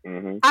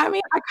 Mm-hmm. I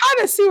mean, I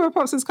kind of see where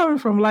Pops is coming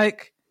from.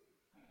 Like,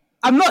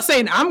 I'm not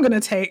saying I'm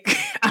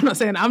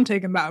saying I'm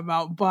taking that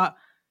amount, but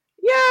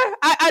yeah,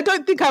 I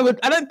don't think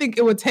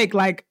it would take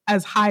like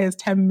as high as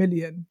 10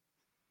 million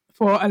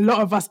for a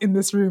lot of us in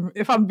this room.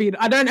 If I'm being,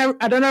 I don't know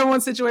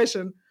everyone's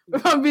situation.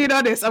 If I'm being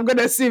honest, I'm going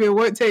to assume it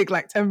won't take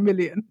like 10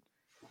 million.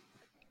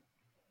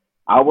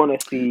 I want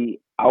to see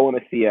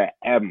a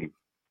M.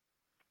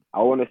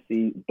 I want to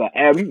see the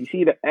M. You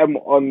see the M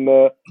on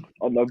the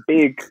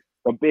big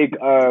what's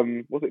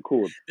it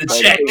called? The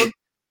check.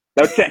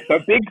 The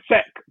big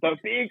check. I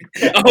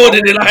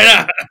wanted it like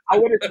that. I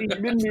want to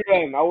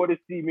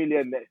see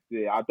million next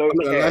year. I don't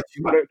care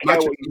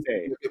what you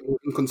say. A bit more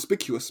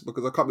inconspicuous,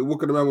 because I can't be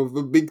walking around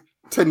with a big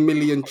 10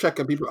 million check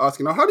and people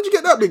asking, "Oh, how did you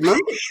get that big, man?"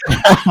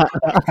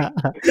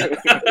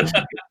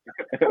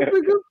 That's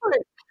a good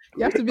point.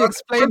 You have to be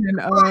explaining.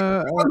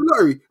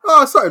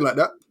 Something like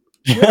that.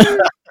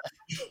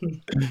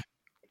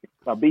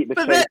 I beat the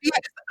but check.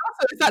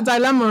 Also, it's that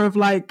dilemma of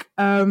like,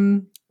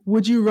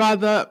 would you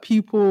rather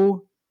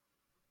people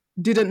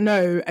didn't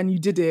know and you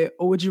did it,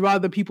 or would you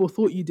rather people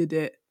thought you did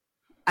it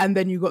and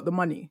then you got the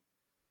money,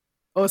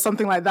 or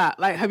something like that?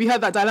 Like, have you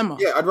heard that dilemma?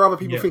 Yeah, I'd rather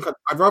people think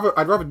I'd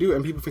rather do it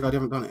and people think I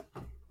haven't done it,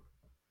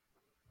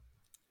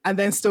 and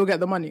then still get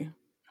the money.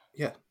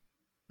 Yeah.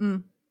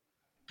 I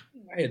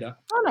hear that.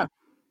 Oh no.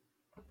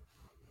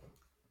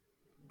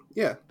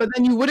 Yeah. But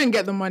then you wouldn't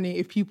get the money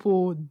if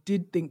people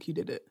did think you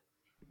did it.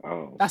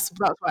 Oh. That's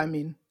what I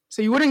mean.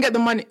 So you wouldn't get the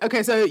money.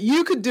 Okay, so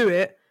you could do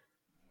it.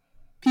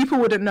 People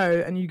wouldn't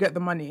know, and you get the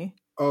money.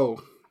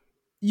 Oh.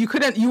 You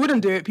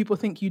wouldn't do it. People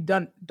think you'd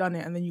done it,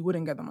 and then you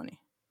wouldn't get the money.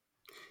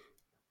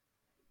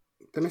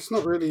 Then it's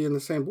not really in the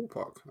same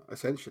ballpark,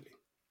 essentially.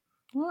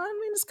 Well, I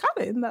mean, it's kind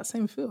of in that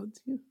same field.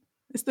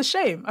 It's the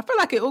shame. I feel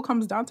like it all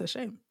comes down to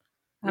shame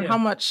and Yeah. how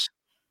much.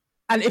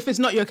 And if it's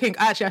not your kink,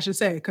 actually, I should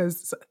say,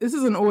 because this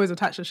isn't always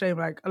attached to shame.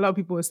 Like a lot of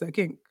people, it's their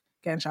kink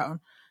getting shot on.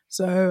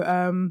 So,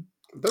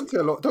 Don't say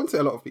a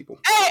lot of people.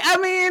 hey, I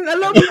mean, a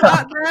lot of people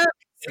out there,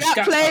 There's scat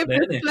scats play, out there,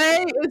 piss innit?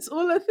 play, it's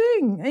all a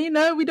thing.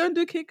 And we don't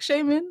do kink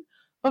shaming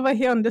over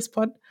here on this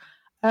pod.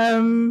 I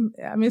mean,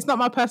 it's not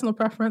my personal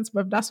preference,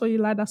 but if that's what you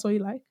like, that's what you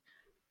like.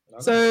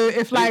 So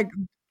if But-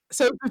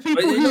 for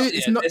people you who know,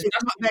 it's yeah, not that's their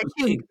people's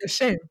kink, kink. it's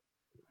shame.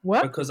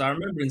 What? Because I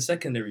remember in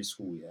secondary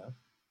school,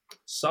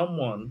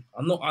 someone,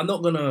 I'm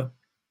not gonna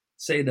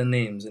say the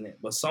names in it,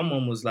 but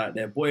someone was like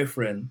their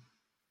boyfriend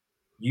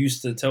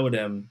used to tell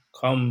them,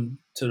 come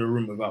to the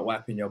room without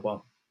wiping your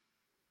bum.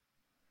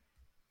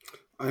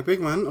 Hey, big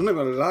man, I'm not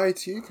gonna lie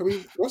to you.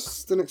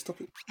 What's the next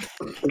topic?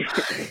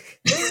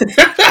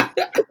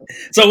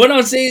 So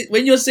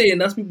when you're saying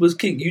that's people's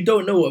kink, you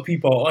don't know what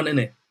people are on,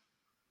 innit?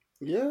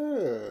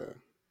 Yeah.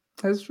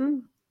 That's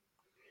true.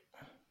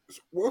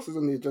 What else is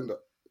on the agenda?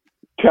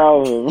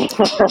 Calvin.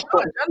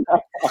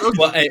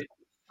 But hey,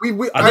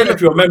 We I don't know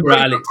if you remember,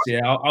 Alex.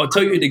 Yeah, I'll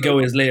tell you who the girl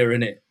is later,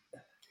 innit?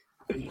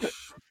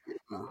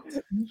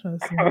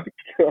 Interesting.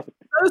 So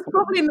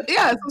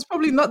it's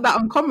probably not that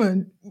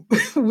uncommon.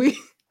 We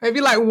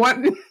maybe like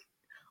one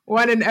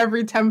in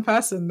every 10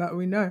 person that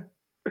we know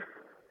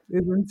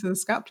is into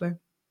scat play.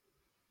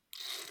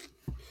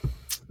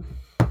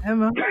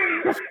 Emma,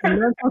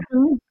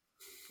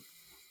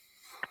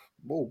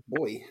 Oh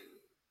boy.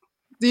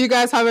 do you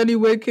guys have any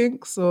weird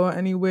kinks or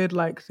any weird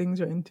like things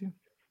you're into?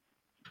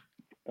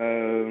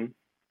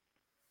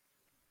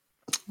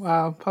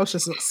 Wow, Paul's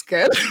just looks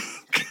scared.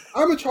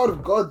 I'm a child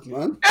of God,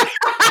 man.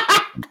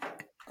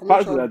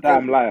 Pugs is a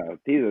damn liar.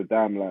 He's a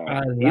damn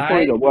liar. He's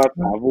probably the worst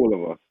out of all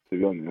of us, to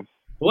be honest.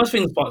 The worst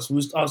thing is,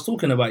 I was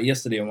talking about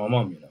yesterday with my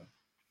mum,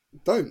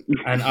 Don't.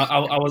 and I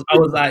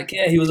was like,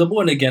 yeah, he was a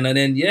born again, and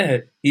then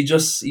he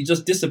just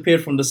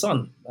disappeared from the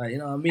sun. Like, you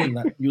know what I mean?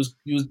 Like he was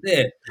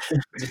there,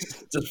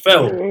 just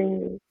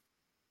fell.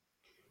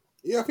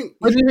 Yeah, I think.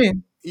 What do you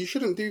mean? You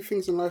shouldn't do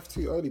things in life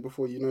too early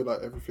before you know like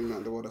everything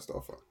that the world has to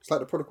offer. It's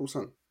like the prodigal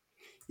son.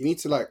 You need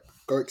to like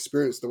go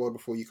experience the world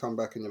before you come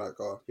back and you're like,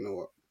 oh, you know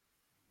what?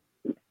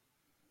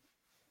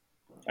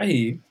 I hear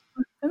you.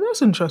 And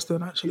that's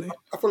interesting, actually.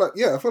 I feel like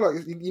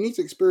you need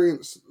to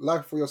experience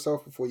life for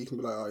yourself before you can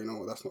be like, oh, you know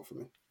what, that's not for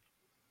me.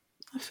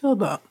 I feel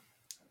that.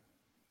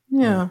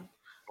 Yeah.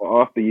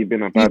 But after you've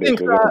been a Do you baddage, think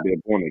you're going to be a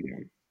born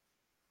again.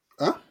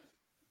 Huh?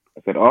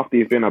 I said, after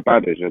you've been a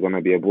baddage, you're going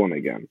to be a born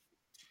again.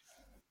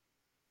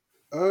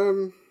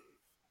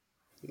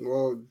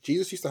 Well,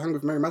 Jesus used to hang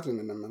with Mary Magdalene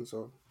and them, man.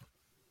 So,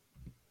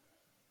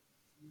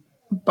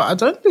 But I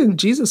don't think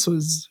Jesus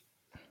was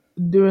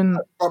doing.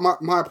 but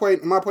my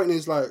point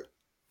is like,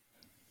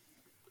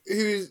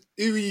 who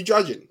are you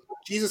judging?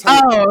 Jesus.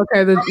 Hang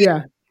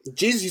Okay.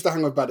 Jesus used to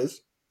hang with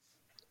badders.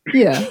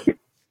 Yeah.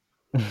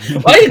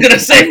 Why are you gonna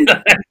say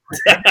that?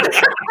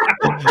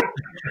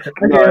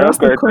 No, that's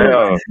the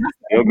quote.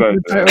 You're going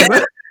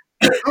to.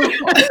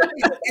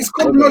 It's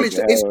common knowledge.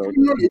 It's common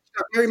knowledge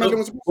that Mary Magdalene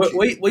was a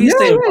prostitute. What are you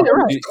saying? you're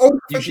right. It's old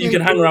You fashioned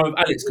can hang around with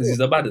Alex because he's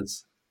the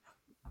baddest.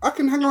 I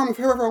can hang around with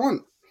whoever I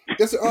want.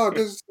 There's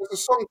a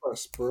song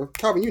verse, bro.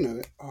 Calvin, you know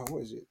it. Oh,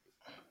 what is it?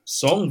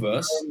 Song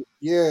verse.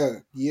 Yeah.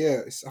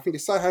 I think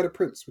it's Sci Hi the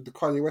Prince with the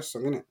Kanye West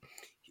song, innit?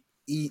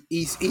 He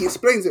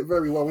explains it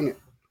very well, innit?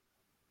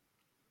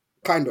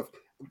 Kind of.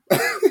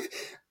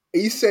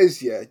 He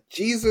says,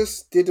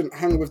 Jesus didn't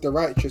hang with the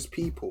righteous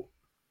people.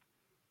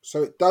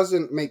 So it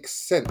doesn't make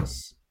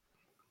sense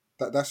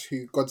that that's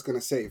who God's going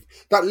to save.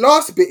 That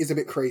last bit is a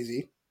bit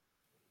crazy.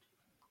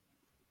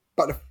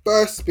 But the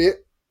first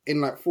bit,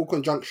 in like full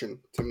conjunction,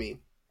 to me,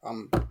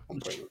 I'm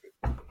playing with it.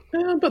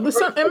 Yeah, but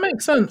it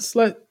makes sense.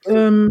 Like,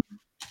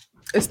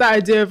 it's that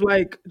idea of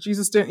like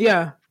Jesus didn't.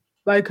 Yeah,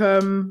 like,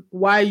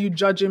 why are you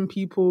judging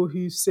people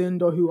who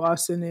sinned or who are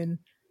sinning?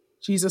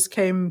 Jesus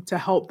came to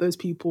help those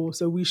people,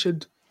 so we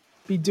should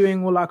be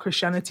doing all our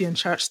Christianity and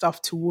church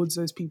stuff towards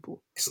those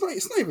people. It's not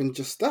even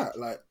just that.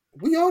 Like,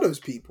 we are those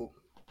people.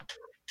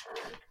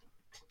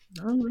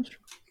 No, that's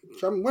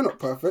true. We're not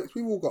perfect.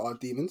 We've all got our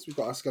demons. We've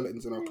got our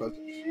skeletons in our closet.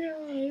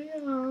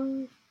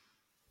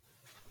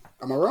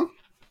 Am I wrong?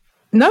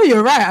 No,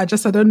 you're right. I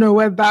don't know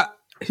where that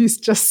who's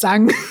just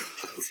sang.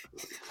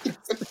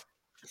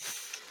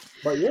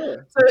 But yeah.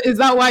 So is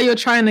that why you're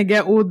trying to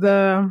get all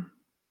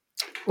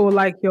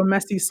like your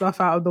messy stuff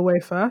out of the way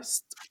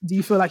first? Do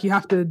you feel like you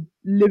have to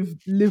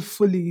live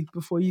fully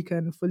before you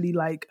can fully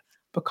like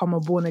become a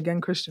born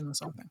again Christian or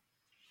something?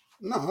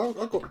 No,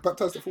 I got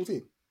baptized at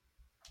 14.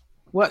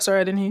 What?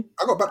 Sorry, I didn't hear.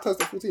 I got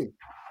baptized at 14.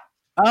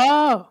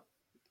 Oh,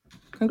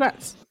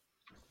 congrats.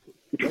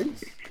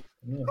 Thanks.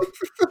 Yeah.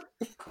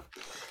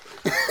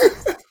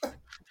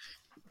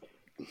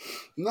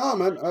 No,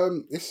 man.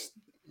 It's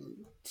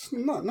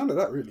not none of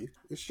that really.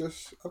 It's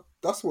just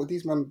that's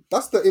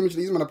the image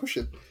these men are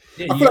pushing.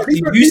 Yeah, I feel like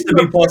you used to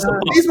be past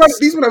the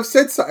these men have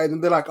said something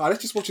and they're like,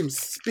 let's just watch him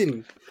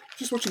spin.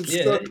 Just watch him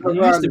Yeah, stir you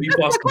around. used to be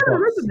past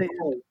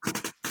the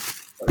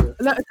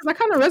Because I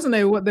kind of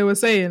resonate with what they were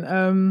saying.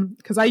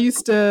 Because I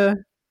used to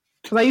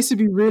because I used to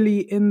be really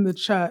in the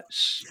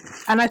church,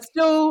 and I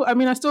still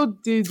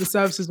do the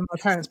services with my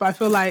parents, but I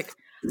feel like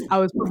I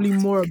was probably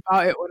more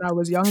about it when I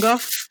was younger.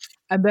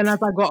 And then as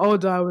I got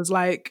older, I was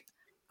like,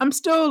 I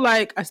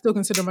still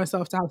consider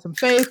myself to have some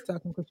faith, to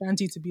have some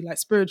Christianity, to be like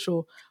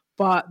spiritual.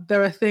 But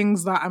there are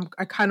things that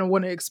I kind of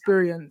want to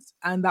experience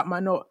and that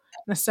might not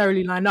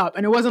necessarily line up.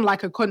 And it wasn't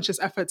like a conscious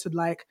effort to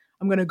like,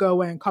 I'm going to go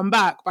away and come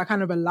back. But I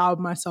kind of allowed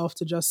myself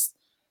to just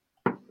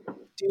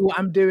do what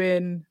I'm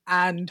doing.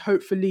 And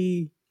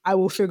hopefully I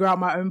will figure out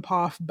my own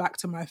path back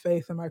to my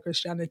faith and my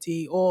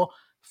Christianity, or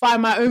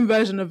find my own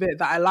version of it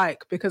that I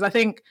like. Because I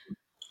think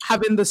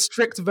having the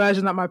strict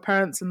version that my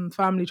parents and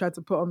family tried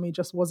to put on me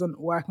just wasn't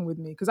working with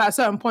me. Because at a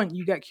certain point,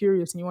 you get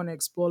curious and you want to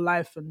explore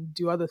life and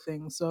do other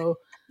things. So,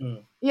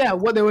 yeah,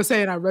 what they were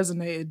saying, I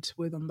resonated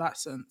with in that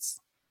sense.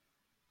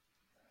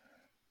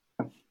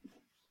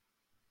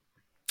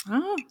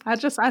 Oh, I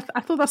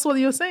thought that's what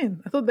you were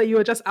saying. I thought that you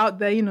were just out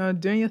there,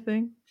 doing your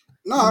thing.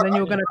 No, and then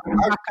you were going to come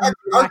back and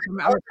be like, I'm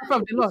a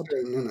prophet of the Lord.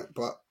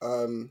 But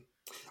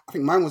I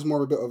think mine was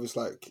more a bit of, it's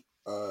like,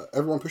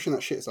 everyone pushing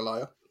that shit is a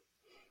liar.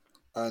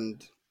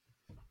 And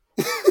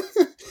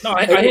no,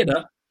 I hear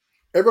that.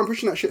 Everyone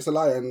pushing that shit's a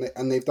liar,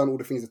 and they've done all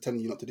the things they're telling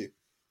you not to do.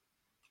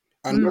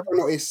 And whether or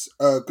not it's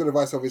good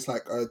advice of, it's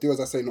like, do as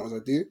I say, not as I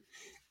do.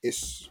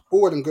 It's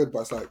all well and good,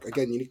 but it's like,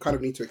 again, you kind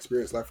of need to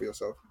experience life for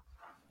yourself.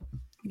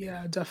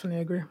 Yeah, I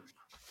definitely agree.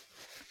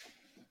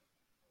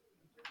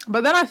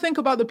 But then I think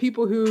about the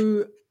people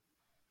who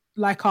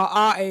like are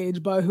our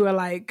age, but who are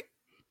like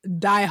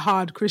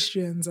diehard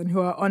Christians and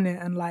who are on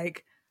it and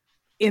like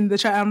in the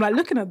chat. I'm like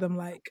looking at them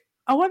like,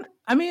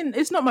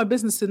 it's not my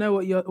business to know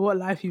what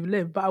life you've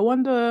lived, but I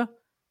wonder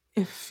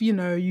if,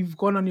 you've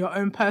gone on your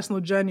own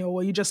personal journey, or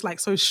were you just like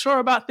so sure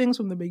about things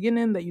from the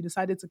beginning that you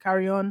decided to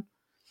carry on?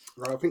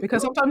 Right,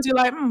 because sometimes you're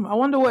like, I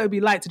wonder what it'd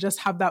be like to just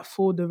have that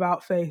full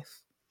devout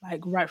faith,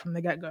 like right from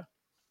the get-go.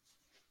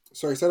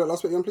 Sorry, say that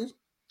last bit again, please.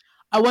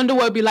 I wonder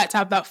what it'd be like to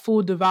have that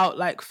full devout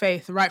like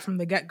faith right from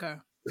the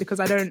get-go, because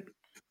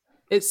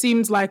it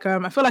seems like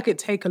I feel like it'd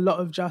take a lot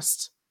of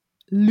just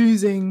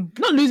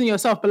not losing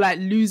yourself, but like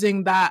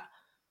losing that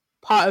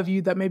part of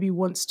you that maybe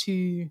wants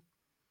to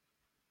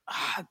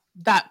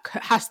that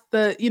has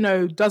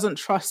the doesn't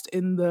trust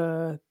in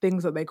the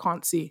things that they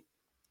can't see.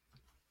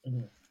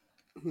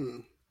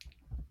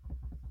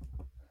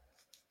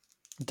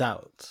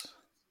 Doubt.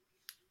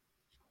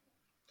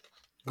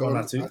 Go on,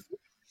 Matthew.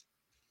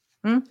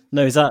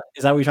 No, is that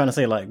what you're trying to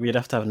say? Like, we'd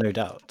have to have no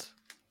doubt.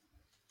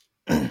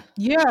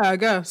 Yeah, I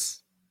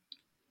guess.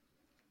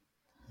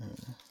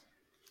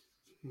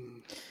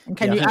 And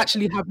can you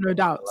actually have no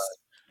doubts?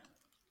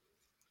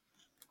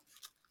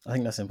 I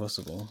think that's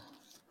impossible.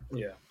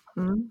 Yeah.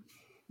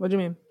 What do you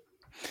mean?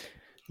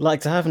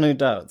 Like, to have no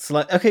doubts.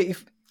 Like, okay,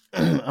 if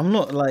I'm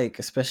not like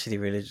especially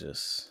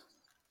religious,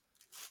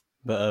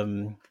 but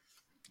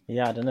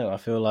yeah, I don't know. I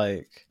feel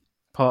like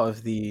part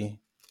of the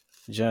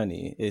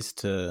journey is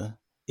to,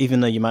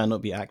 even though you might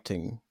not be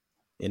acting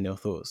in your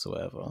thoughts or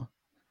whatever,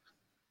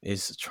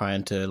 is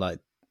trying to like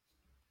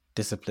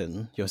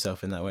discipline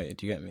yourself in that way.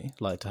 Do you get me?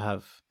 Like, to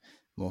have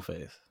more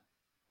faith.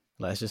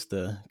 Like, it's just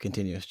a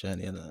continuous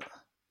journey, isn't it?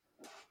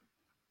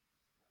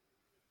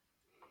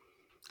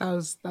 That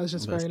was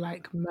just very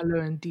like mellow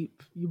and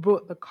deep. You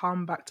brought the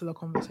calm back to the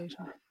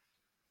conversation.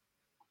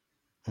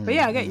 But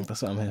yeah, I get you.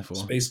 That's what I'm here for.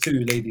 Space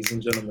 2, ladies and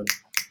gentlemen.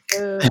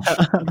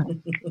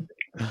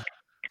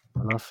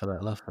 Love for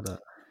that.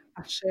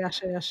 Ashe,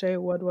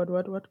 word.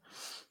 But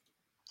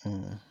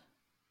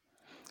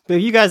have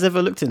you guys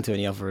ever looked into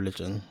any other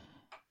religion?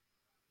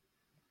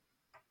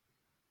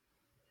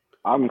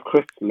 I'm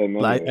Christian.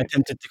 Like, I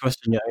attempted to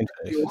question your own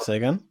faith. Say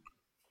again?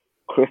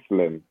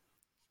 Christian.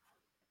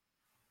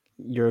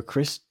 You're a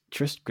Christian.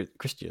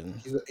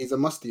 He's a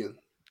mustian.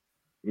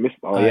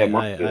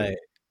 Mustian.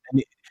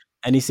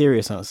 Any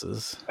serious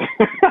answers?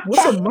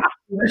 What's a Muslim?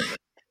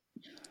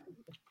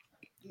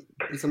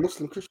 He's a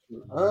Muslim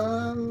Christian.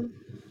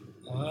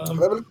 Have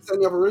they ever looked into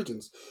any other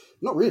religions?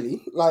 Not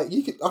really. Like,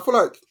 I feel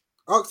like,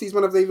 ask these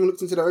men if they even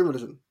looked into their own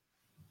religion.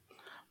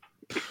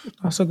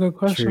 That's a good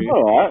question.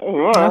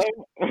 All right.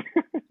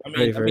 I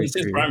mean,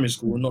 since primary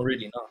school, not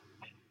really, no.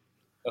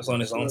 That's the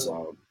honest answer.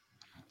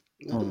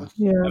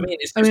 Yeah. I mean,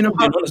 it's being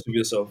honest with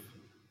yourself.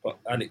 But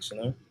Alex,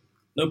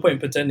 no point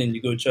pretending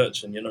you go to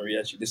church and you're not really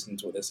actually listening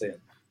to what they're saying.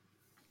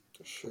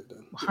 Shit,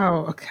 then.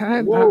 Wow,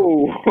 okay.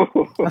 Whoa.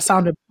 That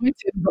sounded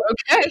pointed, but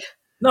okay.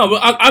 No, but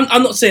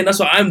I'm not saying that's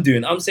what I'm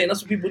doing. I'm saying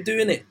that's what people do,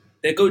 innit?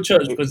 They go to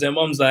church because their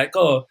mom's like,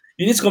 oh,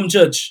 you need to come to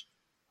church.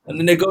 And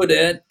then they go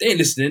there, they ain't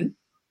listening.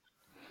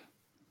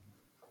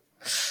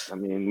 I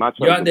mean, my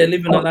you're out there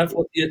living a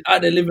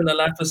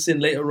life of sin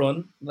later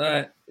on.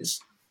 Like,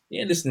 you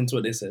ain't listening to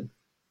what they said.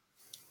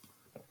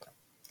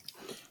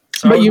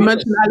 So but you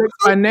mentioned Alex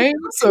by name,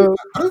 so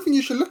I don't think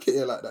you should look at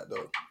it like that,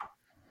 though.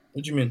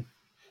 What do you mean?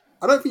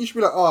 I don't think you should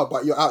be like, oh,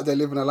 but you're out there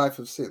living a life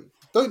of sin.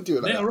 Don't do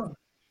it like that. What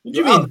do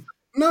you mean?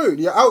 No,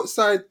 you're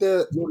outside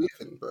there. You're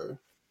living, bro.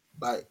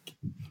 Like,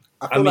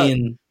 I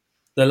mean,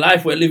 the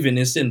life we're living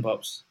is sin,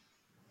 pops.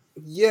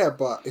 Yeah,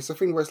 but it's a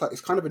thing where it's like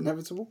it's kind of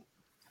inevitable.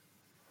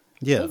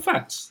 Yeah, All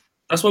facts.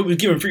 That's why we're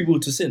given free will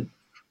to sin.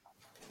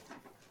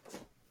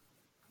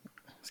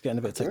 it's getting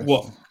a bit technical.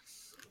 What?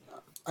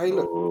 Hey,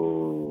 look,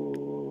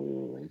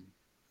 Oh.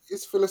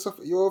 it's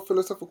your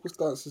philosophical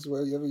stance is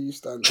wherever you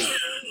stand.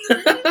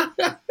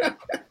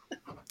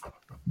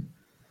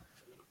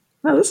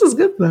 No, this is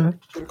good though.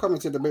 You're coming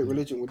to debate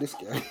religion with this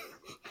guy.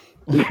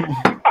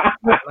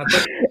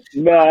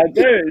 Nah,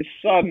 don't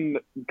shun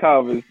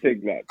Calvin's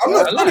thing like I'm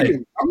that.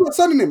 not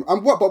sunning him.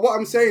 But what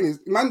I'm saying is,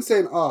 man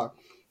saying,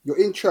 you're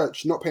in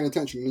church, not paying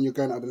attention, and then you're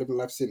going out of the living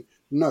life sin.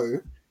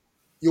 No,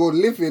 you're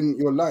living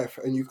your life,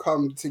 and you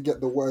come to get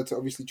the word to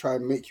obviously try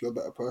and make you a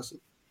better person.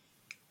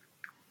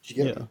 Do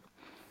you get me?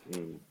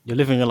 You're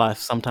living your life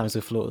sometimes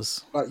with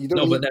flaws. Like you No,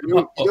 don't, but need, then you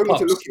don't need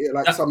to Pops, look at it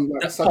like that's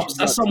such. Pops,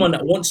 that's someone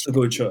that wants to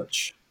go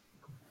church.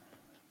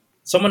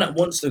 Someone that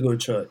wants to go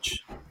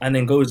church and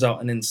then goes out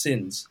and then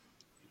sins.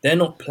 They're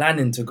not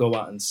planning to go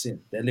out and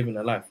sin. They're living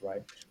a life,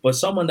 right? But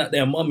someone that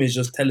their mum is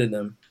just telling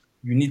them,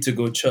 you need to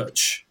go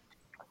church.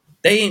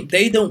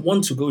 They don't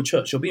want to go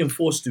church. You're being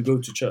forced to go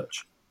to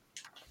church.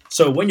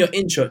 So when you're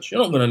in church,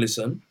 you're not going to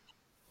listen.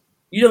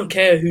 You don't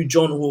care who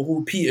John or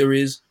who Peter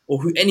is or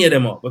who any of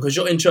them are because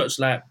you're in church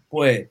like,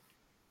 boy,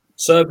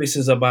 service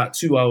is about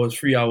 2 hours,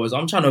 3 hours.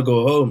 I'm trying to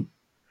go home.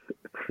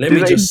 Let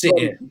me just sit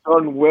here.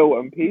 John, Will,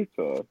 and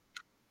Peter.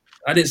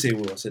 I didn't say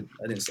Will. I said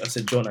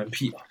John and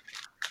Peter.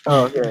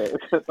 Oh, okay.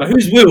 But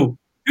who's Will?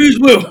 Who's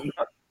Will?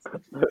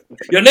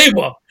 Your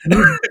neighbor.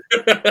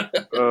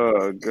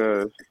 Oh,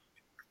 gosh.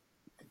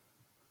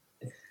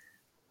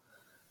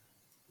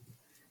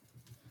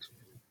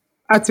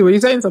 Ati, were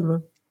you saying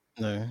something?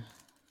 No.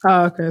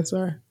 Oh, okay,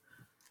 sorry.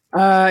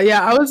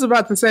 Yeah, I was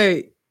about to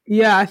say,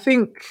 yeah, I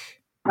think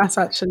that's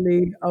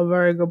actually a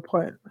very good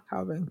point,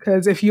 Calvin.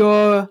 Because if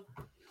you're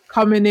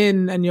coming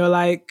in and you're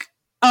like,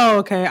 oh,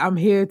 okay, I'm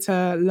here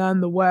to learn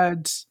the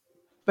words,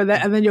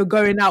 and then you're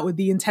going out with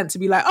the intent to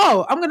be like,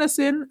 oh, I'm gonna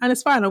sin and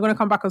it's fine. I'm gonna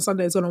come back on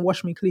Sunday. It's gonna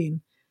wash me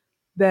clean.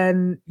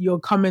 Then you're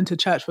coming to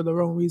church for the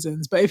wrong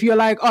reasons. But if you're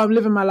like, oh, I'm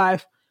living my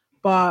life,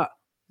 but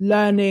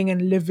learning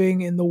and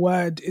living in the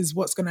word is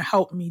what's gonna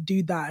help me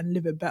do that and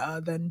live it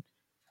better, then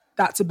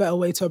that's a better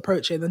way to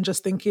approach it than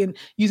just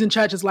using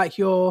church as like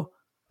your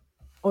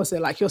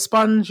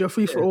sponge, your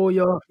free for all,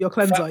 your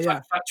cleanser.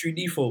 Factory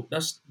default.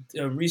 That's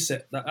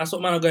reset. That's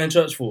what man are going to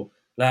church for.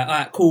 Like, all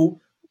right, cool.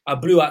 I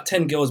blew out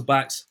 10 girls'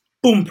 backs.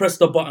 Boom, press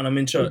the button. I'm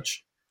in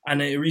church,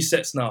 and it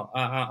resets now.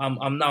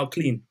 I'm now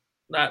clean.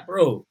 Like,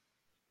 bro,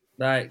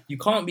 like you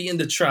can't be in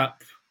the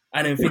trap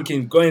and then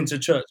thinking going to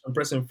church and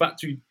pressing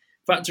factory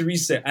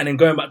reset and then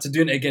going back to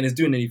doing it again is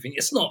doing anything.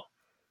 It's not.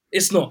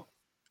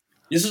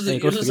 This is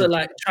just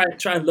like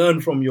try and learn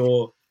from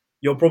your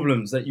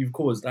problems that you've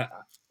caused.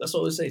 That's what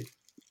I would say.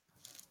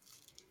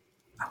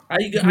 How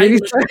you gonna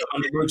shoot a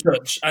man to go to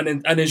church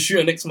and then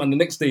shoot a next man the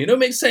next day? It don't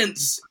make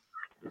sense.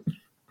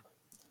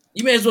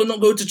 You may as well not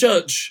go to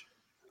church.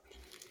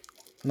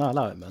 No,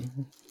 allow it, man.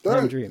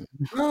 Have a dream.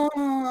 But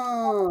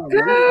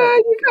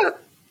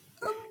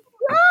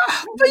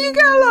you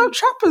get a lot of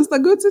trappers that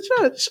go to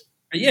church.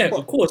 Yeah,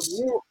 of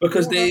course,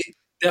 because they're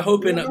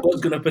hoping that God's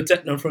gonna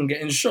protect them from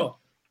getting shot.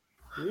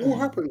 War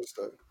happens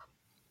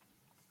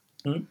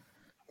though.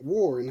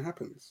 Warring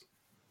happens.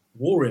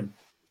 Warring.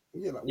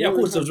 Yeah, of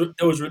course.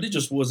 There was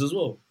religious wars as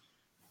well.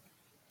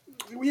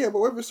 Yeah, but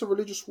whether it's a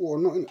religious war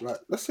or not, innit? Like,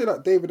 let's say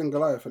like David and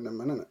Goliath and them,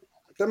 man, innit?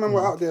 Them men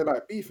were out there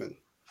like beefing.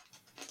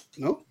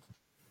 No.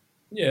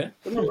 Yeah.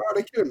 Them men were out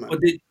there killing, man.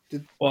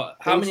 But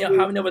how many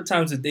other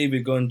times did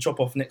David go and chop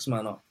off next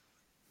man up?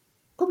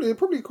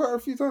 Probably quite a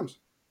few times.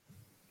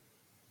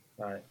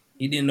 Right.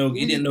 He didn't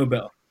know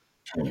better.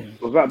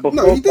 Was that before?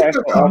 No, he did.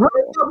 What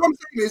I'm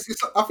saying is,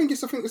 I think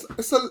it's a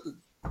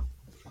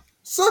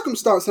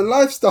circumstance and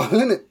lifestyle,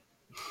 isn't it?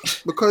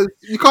 Because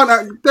you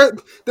can't.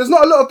 There's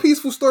not a lot of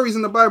peaceful stories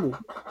in the Bible.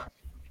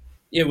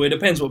 Yeah, well, it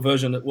depends what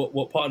version,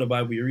 what part of the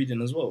Bible you're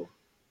reading as well.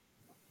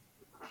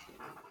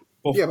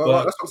 But that's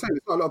what I'm saying.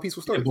 There's not a lot of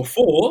peaceful stories. Yeah,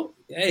 before,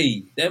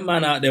 hey, them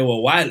man out there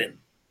were wilding.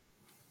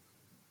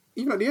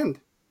 Even at the end.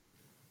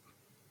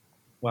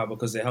 Why?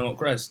 Because they hung up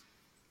Christ.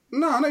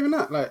 No, not even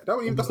that. Like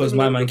that. Because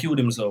my man killed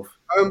himself.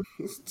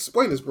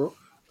 Spoilers, bro.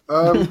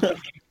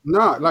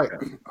 Nah, like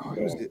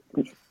who was it?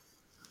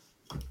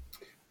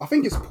 I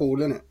think it's Paul,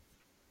 innit?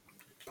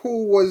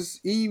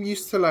 He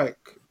used to like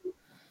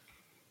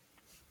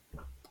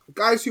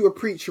guys who were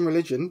preaching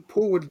religion.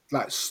 Paul would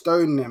like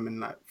stone them and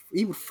like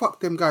he would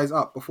fuck them guys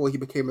up before he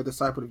became a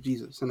disciple of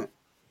Jesus, innit?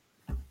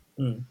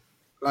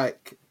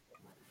 Like,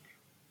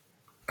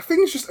 I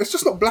think it's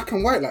just not black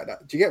and white like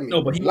that. Do you get me?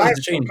 No, but he wanted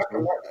to change.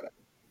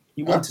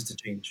 He wanted to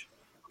change.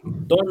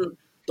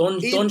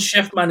 Don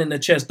Chef man in the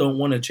chest don't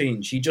want to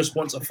change. He just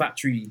wants a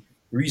factory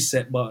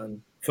reset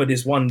button for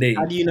this one day.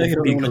 How do you know he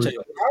don't want to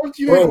change? How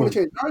do you know he don't want to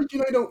change? How do you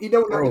know he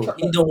don't bro,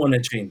 he don't want to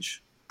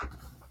change.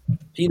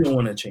 He don't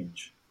want to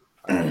change.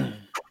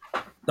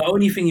 The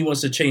only thing he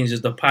wants to change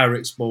is the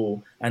Pyrex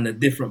bowl and the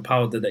different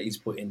powder that he's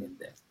putting in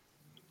there.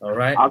 All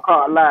right? I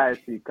can't lie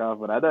to you,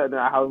 Calvin. I don't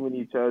know how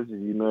many churches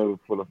you know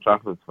full of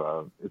Trafford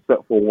fans,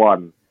 except for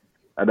one.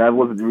 And that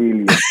wasn't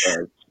really a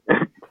church.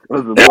 It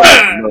was a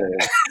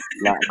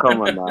Like,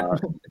 come on now.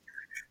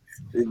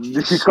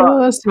 You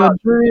Show us your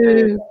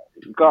drip.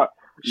 you can't,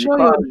 you Show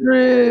your can't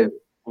drip.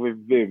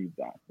 with Vim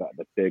that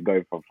they're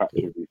going from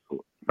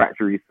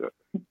factory research.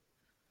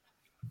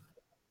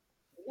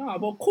 Nah,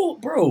 but cool,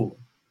 bro.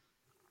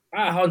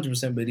 I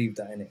 100% believe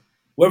that, innit?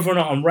 Whether or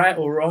not I'm right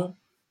or wrong,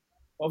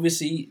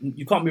 obviously,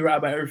 you can't be right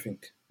about everything.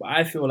 But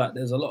I feel like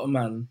there's a lot of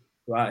men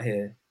who are out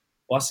here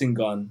busting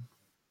gun,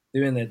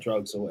 doing their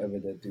drugs or whatever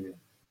they're doing,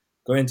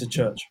 going to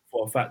church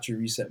for a factory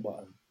reset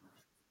button,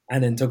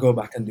 and then to go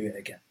back and do it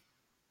again.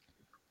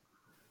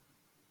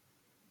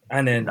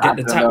 And then get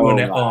the tattoo on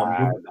their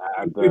arm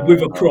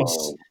with a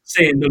cross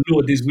saying the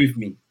Lord is with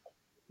me.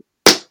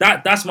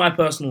 That's my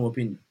personal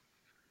opinion.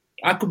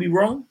 I could be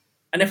wrong,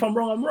 and if I'm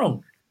wrong, I'm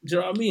wrong. Do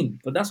you know what I mean?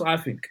 But that's what I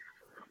think.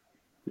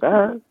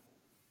 Yeah.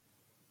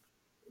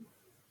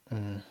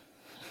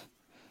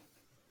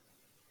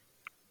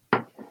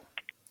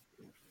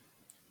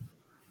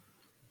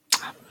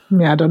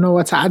 Yeah, I don't know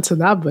what to add to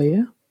that, but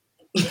yeah.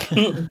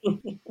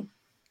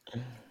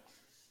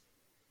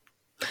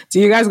 Do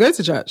you guys go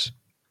to church?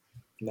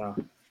 Nah.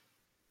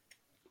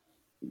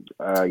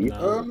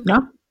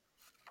 No?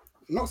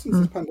 Not since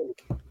this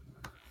pandemic.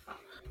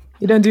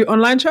 You don't do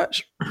online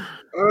church?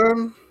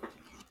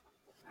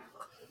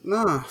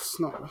 Nah, it's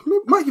not.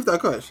 Might give that a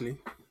go actually.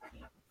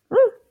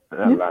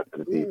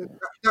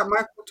 That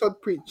Michael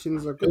Todd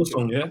preachings are good.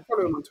 Hillsong, yeah? I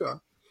follow him on Twitter.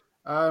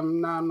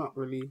 Nah, I'm not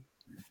really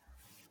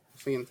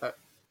seeing type.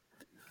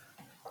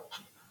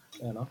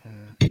 Fair enough.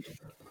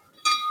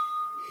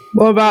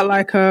 What about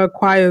like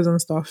choirs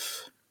and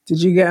stuff?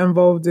 Did you get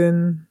involved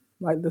in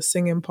like the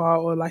singing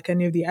part or like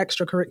any of the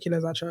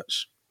extracurriculars at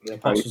church? Yeah, I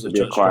Pops used was to a be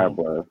a church choir drummer.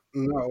 boy.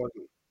 No, I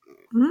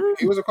wasn't.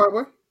 He was a choir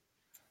boy?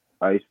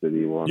 I used to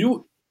be one.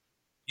 You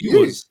You?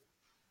 was.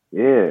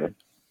 Yeah.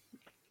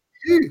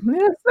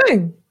 Yeah,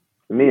 sing.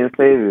 Me and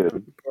Savior.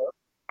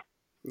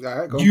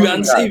 Yeah, go You on.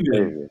 and Shout out Savior.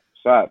 Savior.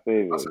 Shout out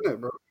Savior. What's in it,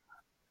 bro?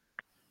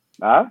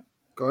 Huh?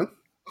 Go on.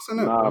 What's in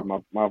it, Nah,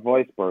 bro? my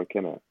voice broke,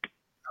 innit?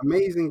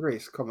 Amazing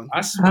Grace. Come on.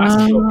 I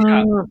smashed your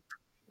cat.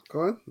 Go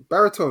on.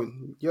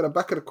 Baritone. You're the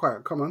back of the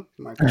choir. Come on,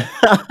 my guy.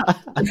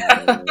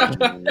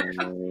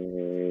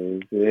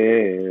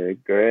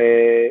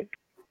 Great.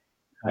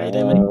 How you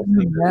doing, mate?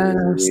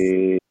 Yes.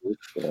 Hey,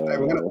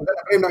 we're gonna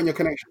blame that on your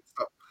connection.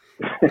 Stop.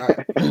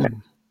 Right.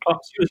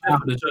 Pops, you was there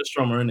for the church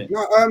drummer, innit? No,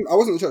 I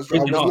wasn't a church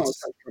drummer. I Bridging was not a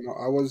Hearts. church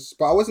drummer.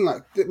 But I wasn't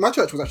like my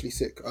church was actually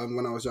sick.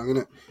 When I was young,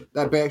 innit?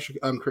 They had very extra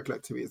curricular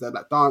activities. They had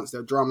like dance, they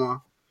had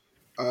drama,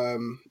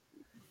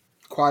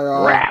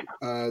 choir, Rap.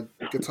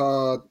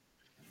 guitar,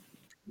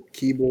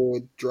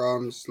 keyboard,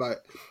 drums. Like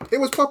it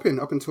was popping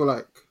up until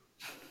like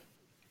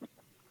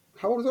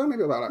how old was I?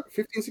 Maybe about like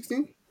 15,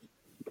 16.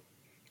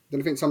 Then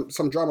I think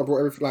some drama brought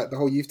everything, like the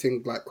whole youth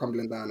thing, like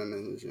crumbling down,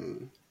 and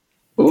then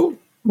Ooh,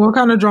 what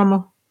kind of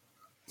drama?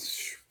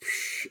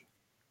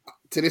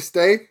 to this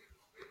day,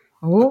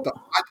 Oh,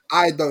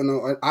 I don't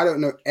know. I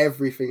don't know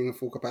everything in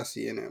full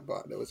capacity in it,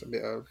 but there was a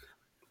bit of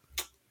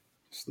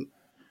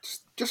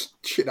just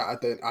shit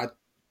that I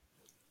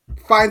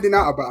finding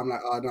out about. I'm like,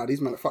 oh no,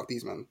 these men, fuck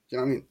these man. Do you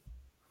know what I mean?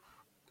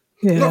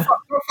 yeah. Not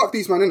fuck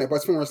these man in it, but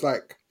it's thing where it's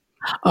like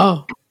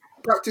Oh,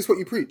 practice what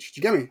you preach.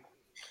 Do you get me?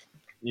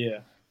 Yeah.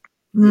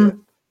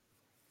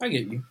 I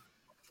get you.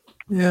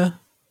 yeah.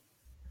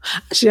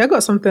 Actually, I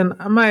got something.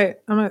 I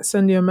might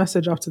send you a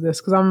message after this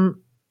because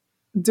I'm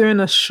doing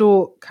a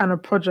short kind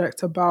of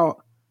project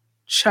about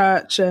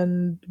church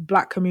and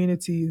Black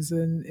communities,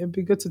 and it'd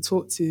be good to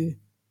talk to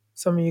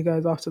some of you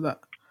guys after that,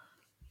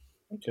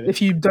 Okay.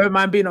 if you don't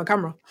mind being on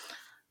camera.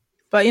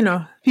 But you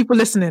know, people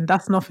listening,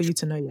 that's not for you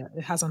to know yet.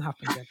 It hasn't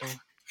happened yet.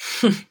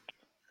 Though.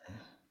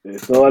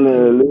 It's all an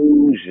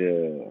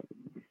illusion.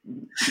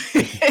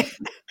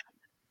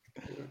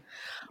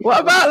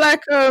 What about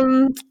like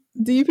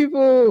do you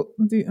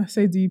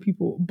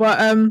people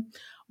but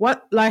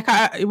what like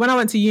when I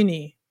went to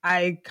uni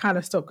I kind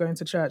of stopped going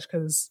to church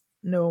because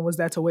no one was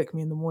there to wake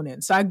me in the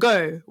morning, so I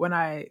go when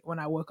I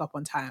woke up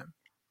on time,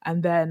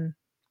 and then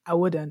I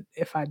wouldn't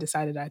if I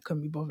decided I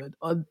couldn't be bothered,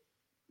 or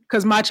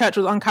because my church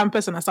was on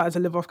campus and I started to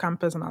live off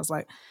campus and I was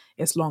like,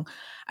 it's long.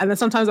 And then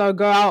sometimes I would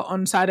go out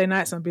on Saturday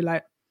nights and I'd be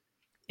like,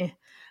 eh.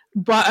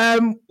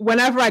 But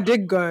whenever I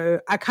did go,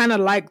 I kind of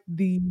liked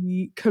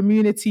the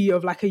community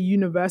of like a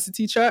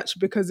university church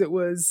because it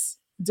was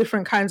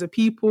different kinds of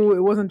people. It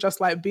wasn't just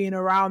like being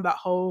around that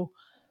whole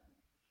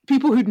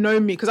people who'd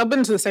known me, because I've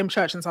been to the same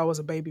church since I was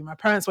a baby. My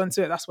parents went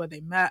to it, that's where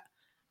they met.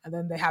 And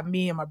then they had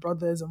me and my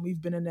brothers and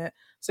we've been in it.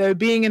 So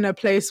being in a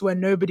place where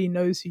nobody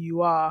knows who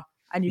you are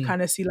and you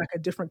kind of see like a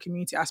different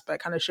community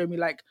aspect kind of showed me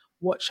like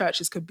what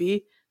churches could be.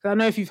 Because I don't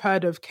know if you've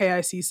heard of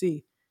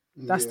KICC.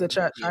 That's the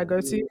church I go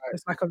to.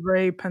 It's like a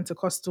very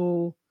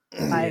Pentecostal,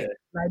 like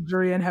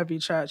Nigerian heavy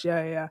church.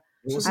 Yeah.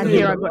 What's And his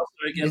here name? I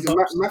got Is it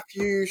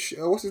Matthew?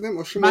 What's his name?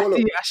 Or Shimolo?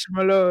 Matthew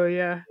Ashimolo,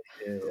 yeah.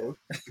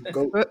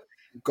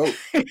 Go.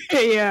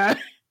 Yeah.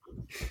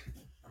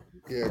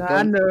 Yeah,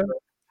 Nah,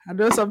 I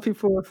know some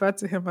people refer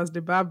to him as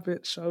the bad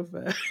bitch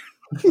over.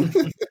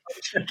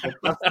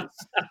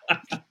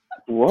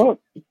 What?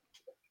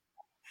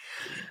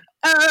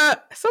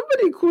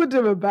 Somebody called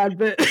him a bad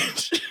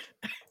bitch.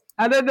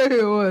 I don't know who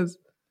it was.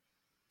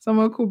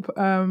 Someone called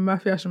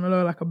Mafia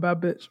Shimalo like a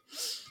bad bitch.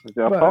 Is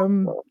there a But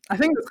pastor? I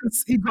think it's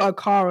 'cause he got a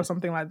car or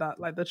something like that.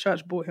 Like the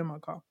church bought him a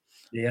car.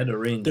 He had a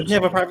range. Didn't or he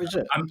have a something. private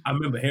jet? I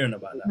remember hearing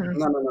about that.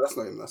 No, that's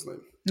not him. That's not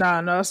him.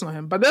 Nah, no, that's not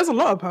him. But there's a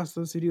lot of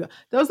pastors who do that.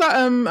 There was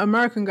that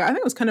American guy, I think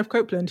it was Kenneth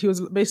Copeland. He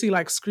was basically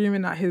like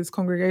screaming at his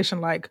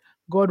congregation, like,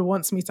 God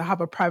wants me to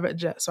have a private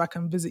jet so I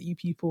can visit you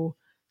people.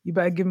 You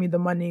better give me the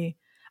money.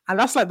 And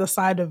that's like the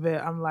side of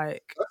it. I'm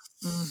like,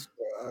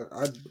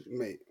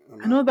 Mate,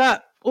 I know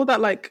that all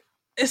that like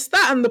it's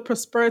that and the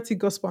prosperity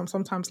gospel. I'm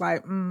sometimes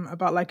like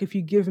about like if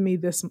you give me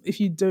this, if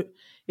you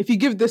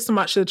give this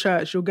much to the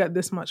church, you'll get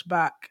this much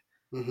back.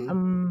 I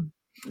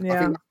Yeah,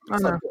 think I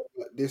know.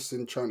 like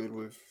disenchanted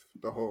with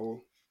the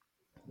whole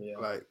Yeah.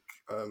 like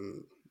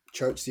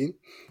church scene.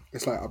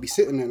 It's like I'll be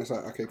sitting there and it's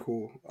like, okay,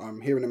 cool.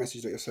 I'm hearing the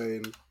message that you're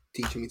saying,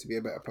 teaching me to be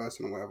a better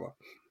person or whatever.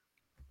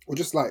 Or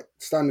just like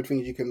standard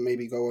things you can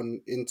maybe go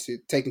on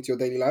take into your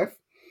daily life.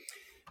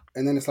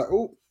 And then it's like,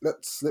 oh,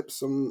 let's slip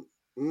some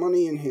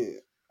money in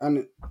here.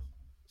 And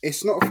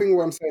it's not a thing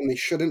where I'm saying they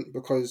shouldn't,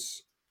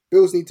 because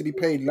bills need to be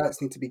paid,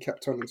 lights need to be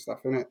kept on and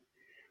stuff, innit?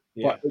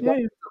 Yeah. But to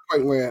the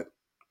point where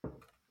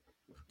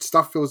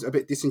stuff feels a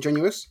bit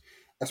disingenuous,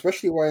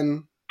 especially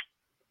when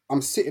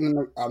I'm sitting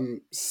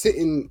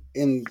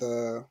in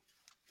the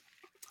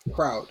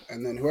crowd,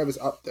 and then whoever's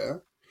up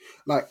there,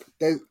 like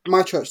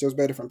my church, there was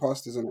bare different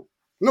pastors in it.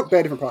 Not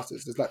bare different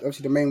pastors. There's like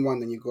obviously the main one,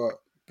 then you got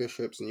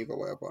bishops and you got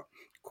whatever.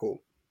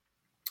 Cool.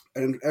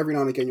 And every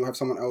now and again you'll have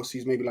someone else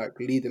who's maybe like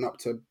leading up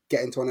to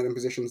get into one of them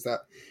positions that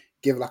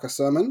give like a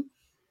sermon.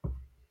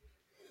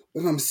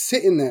 And I'm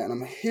sitting there and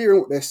I'm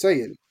hearing what they're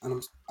saying,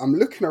 and I'm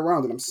looking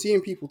around and I'm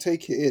seeing people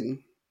take it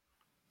in.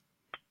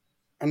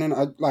 And then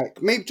I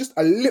like maybe just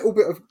a little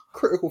bit of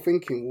critical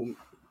thinking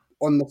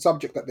on the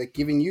subject that they're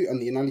giving you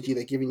and the analogy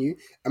they're giving you.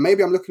 And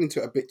maybe I'm looking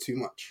into it a bit too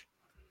much.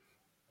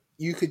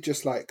 You could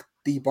just like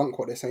debunk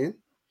what they're saying.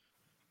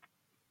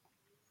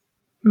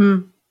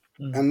 And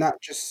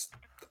that just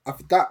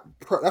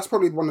that's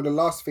probably one of the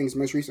most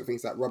recent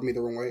things that rubbed me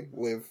the wrong way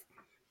with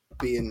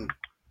being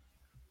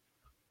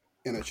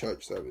in a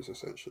church service,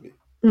 essentially.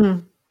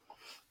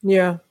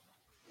 Yeah.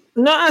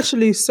 No,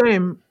 actually,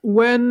 same.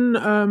 When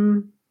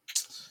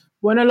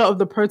a lot of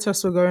the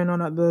protests were going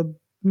on at the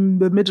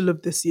middle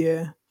of this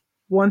year,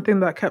 one thing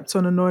that kept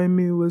on annoying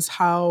me was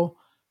how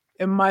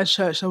in my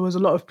church there was a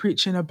lot of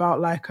preaching about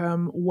like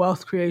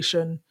wealth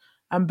creation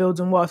and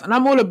building wealth. And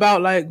I'm all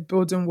about like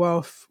building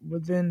wealth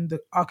within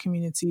our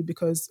community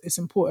because it's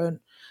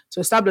important to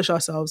establish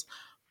ourselves.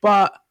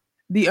 But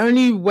the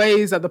only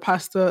ways that the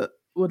pastor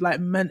would like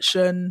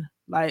mention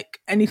like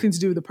anything to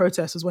do with the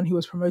protest was when he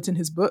was promoting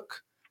his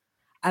book.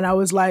 And I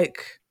was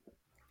like,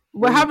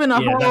 we're having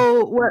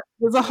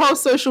there's a whole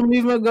social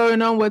movement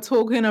going on. We're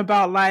talking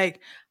about like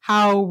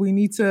how we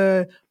need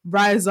to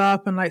rise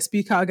up and like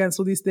speak out against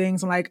all these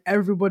things, and like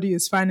everybody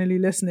is finally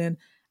listening.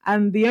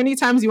 And the only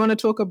times you want to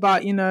talk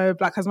about,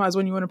 Black Lives Matter is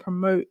when you want to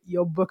promote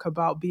your book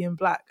about being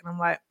Black. And I'm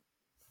like,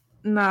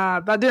 nah,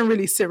 that didn't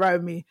really sit right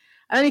with me.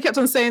 And then he kept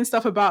on saying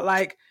stuff about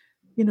like,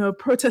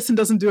 protesting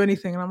doesn't do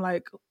anything. And I'm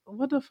like,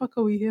 what the fuck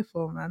are we here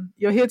for, man?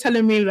 You're here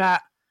telling me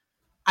that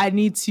I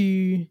need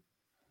to,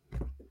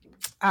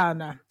 I don't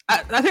know.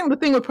 I think the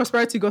thing with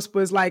prosperity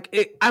gospel is like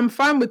I'm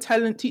fine with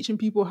teaching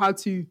people how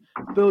to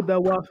build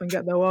their wealth and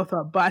get their wealth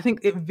up, but I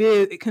think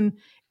it can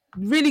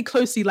really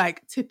closely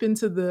like tip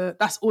into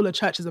that's all a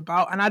church is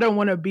about, and I don't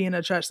want to be in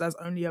a church that's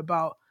only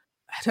about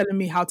telling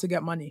me how to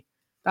get money.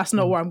 That's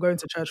not what I'm going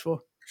to church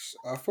for.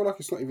 I feel like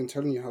it's not even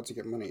telling you how to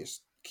get money;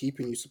 it's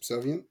keeping you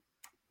subservient.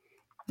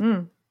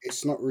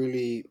 It's not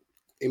really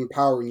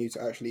empowering you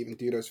to actually even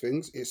do those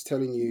things. It's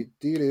telling you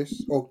do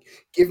this or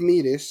give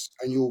me this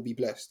and you'll be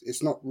blessed.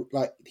 It's not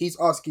like he's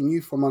asking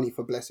you for money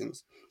for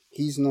blessings.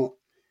 He's not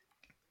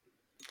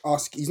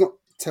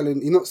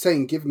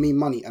saying give me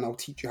money and I'll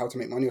teach you how to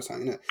make money or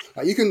something.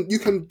 Like you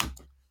can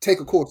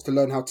take a course to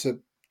learn how to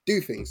do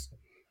things.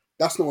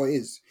 That's not what it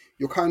is.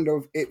 You're kind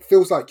of, it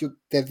feels like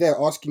they're there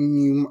asking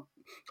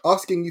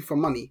you for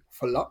money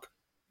for luck,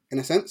 in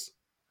a sense.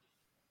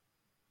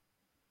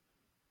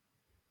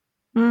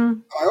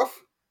 Am I off?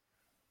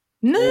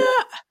 No,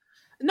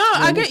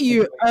 I get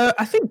you.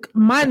 I think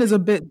mine is a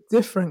bit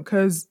different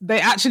because they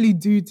actually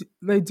do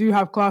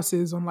have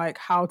classes on like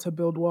how to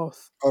build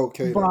wealth.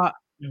 Okay, but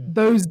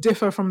those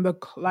differ from the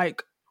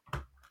like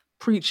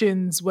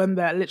preachings when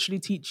they're literally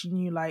teaching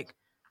you like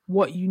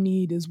what you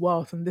need is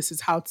wealth and this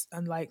is how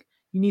and like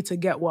you need to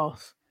get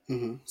wealth.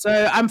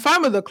 So I'm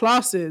fine with the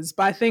classes,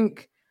 but I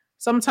think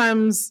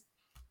sometimes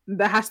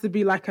there has to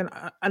be like an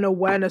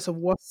awareness of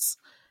what's.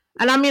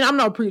 And I mean, I'm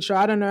not a preacher.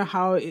 I don't know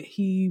how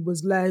he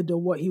was led or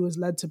what he was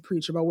led to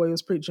preach about what he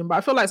was preaching. But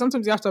I feel like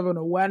sometimes you have to have an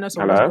awareness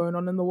of what's going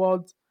on in the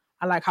world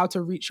and like how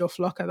to reach your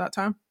flock at that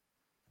time.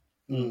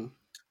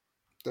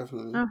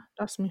 Definitely.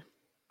 That's me.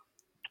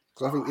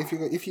 Because I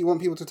think if you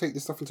want people to take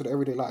this stuff into their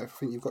everyday life, I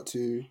think you've got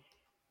to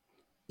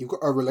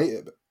relate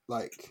it,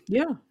 like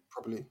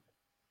properly.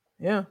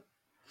 Yeah.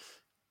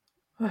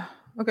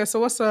 Okay, so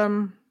what's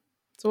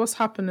So what's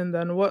happening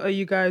then? What are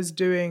you guys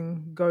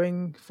doing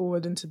going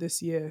forward into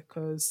this year?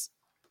 Because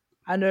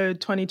I know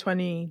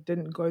 2020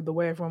 didn't go the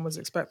way everyone was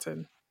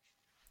expecting,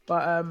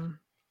 but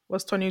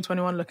what's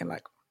 2021 looking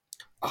like?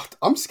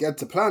 I'm scared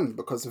to plan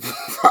because of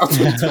how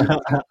 2021.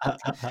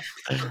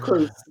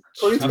 Because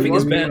I think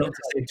it's 2021, better not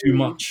to say too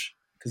much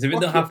because if it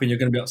don't happen, you're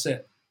going to be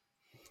upset.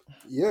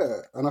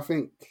 yeah, and I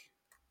think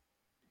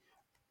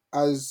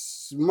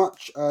as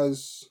much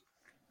as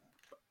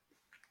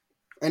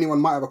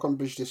anyone might have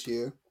accomplished this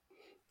year,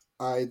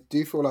 I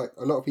do feel like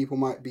a lot of people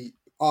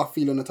are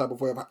feeling the type of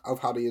way of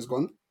how the year's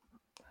gone.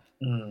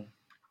 Mm.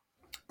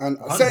 And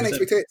 100%.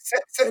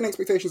 setting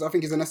expectations, I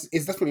think, is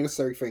definitely a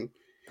necessary thing.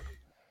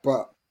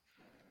 But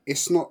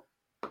it's not.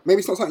 Maybe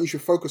it's not something you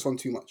should focus on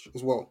too much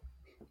as well.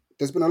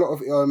 There's been a lot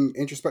of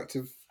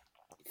introspective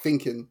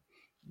thinking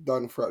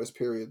done throughout this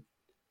period.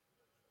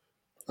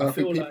 And I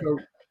think feel people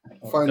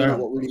like are finding go out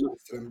on. what really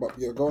matters to them. But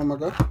yeah, go on, my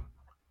guy.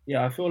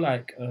 Yeah, I feel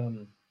like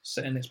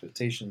setting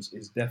expectations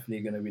is definitely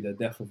going to be the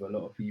death of a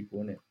lot of people,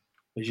 innit?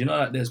 Because you know,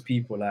 like there's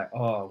people like,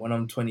 oh, when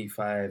I'm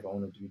 25, I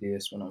want to do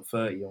this. When I'm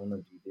 30, I want to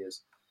do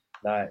this.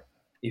 Like,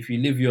 if you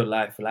live your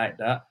life like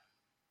that,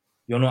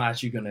 you're not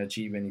actually going to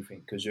achieve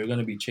anything because you're going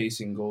to be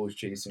chasing goals,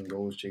 chasing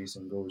goals,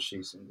 chasing goals,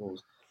 chasing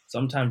goals.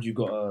 Sometimes you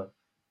gotta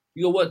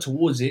work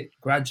towards it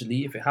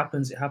gradually. If it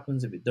happens, it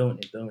happens. If it don't,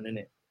 innit?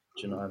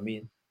 Do you know what I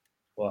mean?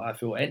 But I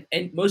feel, and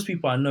most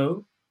people I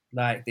know,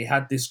 like they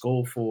had this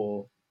goal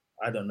for,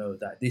 I don't know,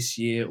 that this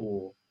year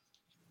or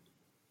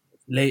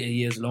later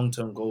years,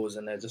 long-term goals,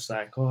 and they're just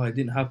like, oh, it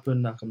didn't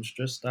happen. Like I'm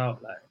stressed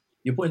out. Like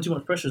you're putting too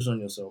much pressures on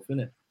yourself,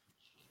 innit?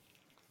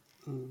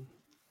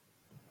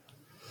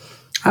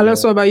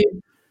 Alex, what about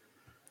you?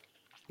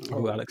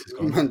 Oh, Alex is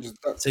gone. Man,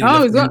 just that. So you Oh,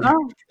 left is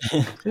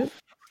that? me.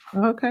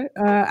 Oh, okay.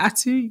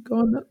 Atu, go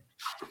on.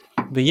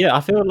 But yeah,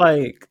 I feel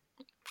like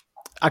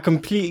I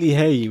completely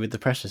hear you with the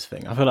pressures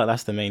thing. I feel like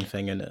that's the main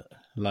thing, isn't it?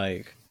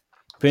 Like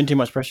putting too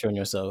much pressure on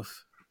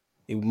yourself.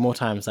 More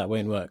times that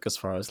won't work as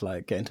far as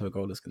like getting to a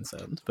goal is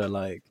concerned. But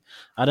like,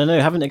 I don't know,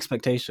 having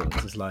expectations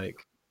is like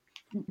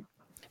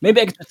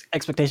maybe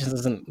expectations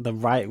isn't the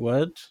right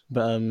word,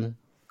 but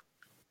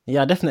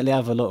yeah, I definitely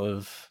have a lot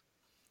of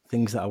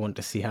things that I want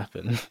to see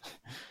happen,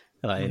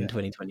 like in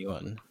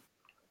 2021.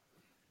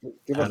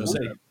 Give us Do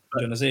one. you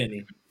want to say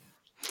any?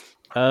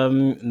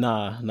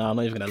 Nah, I'm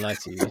not even gonna lie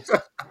to you.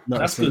 Not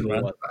That's a single good,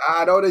 man. one.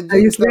 I don't want to Are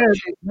you jinx that scared?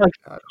 shit.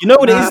 You know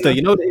what it is, though.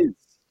 You know what it is.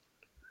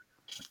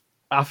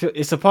 I feel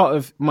it's a part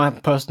of my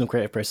personal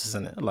creative process,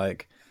 isn't it?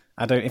 Like,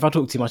 I don't. If I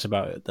talk too much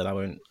about it, then I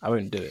won't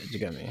do it. Do you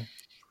get me?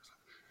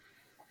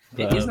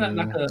 But, Isn't that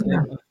like a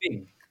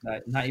thing?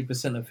 Like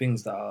 90% of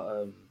things that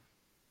are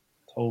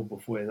told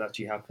before it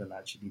actually happened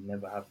actually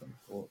never happen.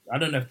 Or I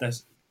don't know if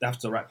that's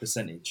the right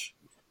percentage.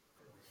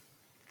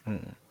 I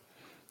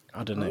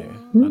don't know.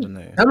 I don't know.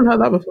 I haven't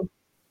heard that before.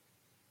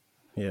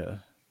 Yeah.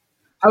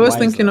 I was Why is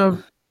thinking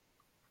that?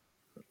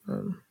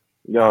 of.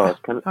 Yo,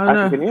 can I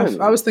don't you know. hear me?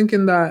 I was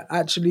thinking that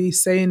actually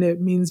saying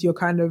it means you're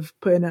kind of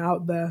putting it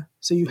out there,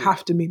 so you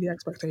have to meet the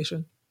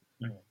expectation.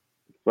 Sorry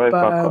if but,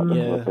 I cut the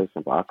Yeah.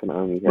 conversation, but I can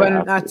only hear When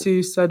Atu.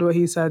 Atu said what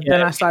he said,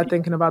 then I started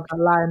thinking about that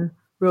line,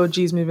 real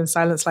G's move in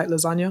silence like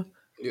lasagna.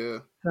 Yeah.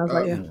 And I was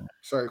like, yeah.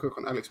 Sorry, quick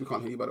on Alex. We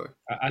can't hear you, by the way.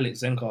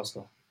 Alex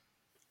Zencaster.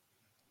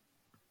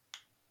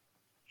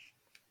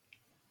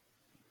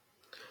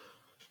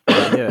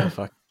 Yeah.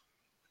 Fuck.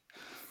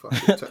 Fucking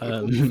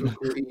technical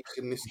difficulties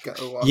in this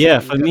ghetto. Yeah.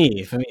 For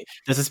me,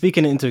 there's a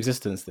speaking it into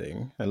existence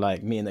thing and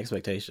like meeting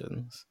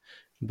expectations.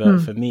 But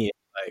for me,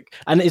 like,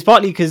 and it's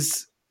partly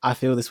because I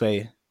feel this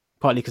way,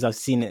 partly because I've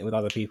seen it with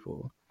other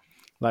people.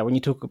 Like when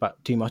you talk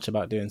about too much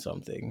about doing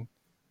something,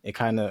 it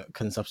kind of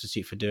can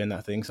substitute for doing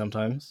that thing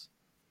sometimes.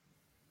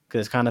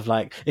 Because it's kind of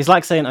like, it's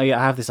like saying, oh yeah,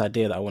 I have this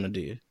idea that I want to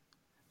do.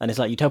 And it's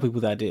like, you tell people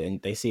the idea and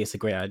they see it's a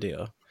great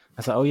idea.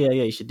 It's like, oh yeah,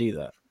 you should do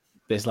that.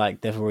 But it's like,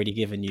 they've already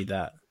given you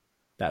that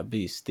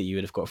boost that you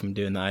would have got from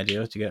doing the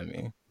idea. Do you get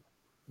me?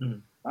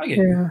 I get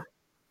you.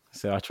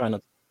 So I try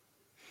not.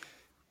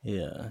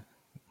 Yeah.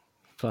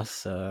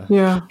 Plus,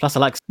 Yeah. Plus I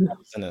like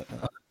surprises,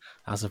 innit?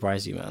 I'll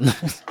surprise you, man.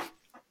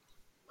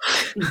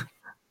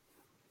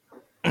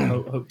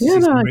 Hope to Yeah, see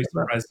no, some I great get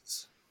that.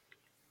 surprises.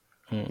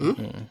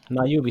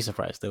 No, you'll be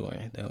surprised. Don't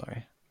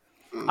worry.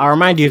 I'll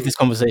remind you of this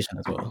conversation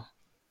as well.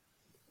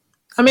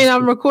 I mean,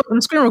 I'm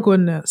screen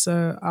recording it,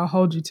 so I'll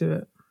hold you to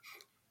it.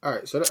 All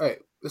right. So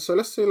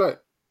let's say like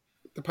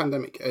the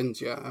pandemic ends,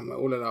 yeah, and we're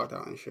all allowed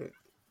out and shit.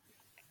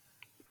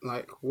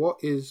 Like,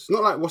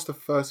 what's the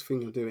first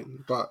thing you're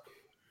doing, but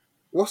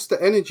what's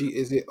the energy?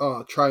 Is it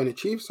try and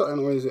achieve something,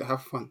 or is it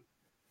have fun?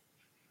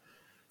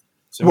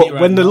 So me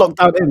When the now-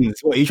 lockdown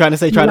ends, what are you trying to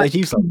say? Trying to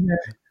achieve something?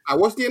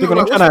 What's the Look,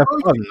 I'm trying to have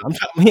fun. I'm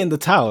trying to meet in the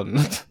town.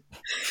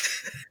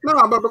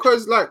 No, but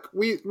because like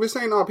we're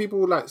saying,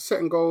 people like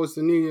setting goals,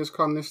 the New Year's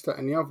come, this, that,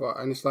 and the other,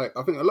 and it's like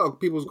I think a lot of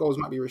people's goals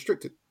might be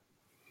restricted.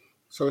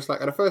 So it's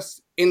like at the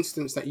first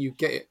instance that you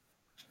get it,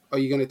 are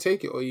you going to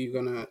take it, or are you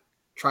going to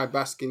try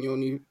bask in your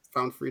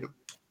newfound freedom?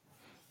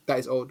 That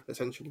is old,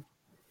 essentially.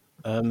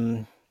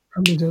 Probably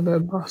do a bit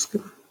of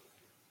basket.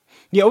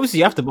 Yeah, obviously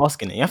you have to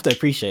bask in it. You have to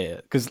appreciate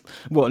it because,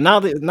 well, now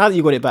that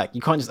you got it back,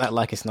 you can't just act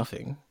like it's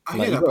nothing. I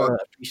Like, hear you that, gotta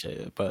but appreciate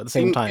it, but at the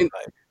same time,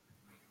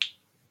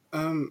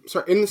 like,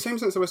 sorry, in the same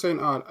sense that we're saying,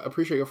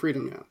 appreciate your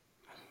freedom, yeah.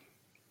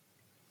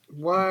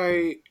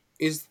 Why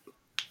do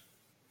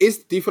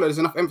you feel like there's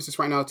enough emphasis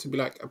right now to be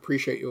like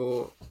appreciate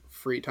your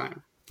free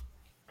time?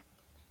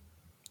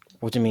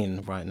 what do you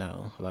mean right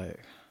now? Like,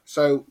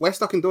 So we're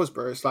stuck indoors,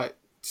 bro. It's like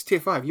it's tier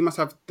 5. You must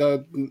have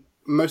the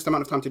most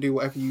amount of time to do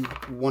whatever you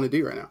want to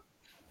do right now.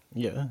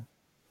 yeah.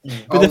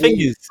 Mm. But the thing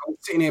is, are we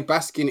sitting here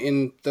basking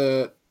in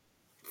the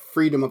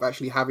freedom of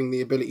actually having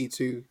the ability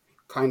to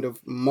kind of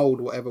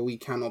mold whatever we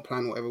can or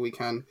plan whatever we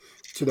can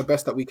to the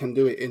best that we can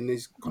do it in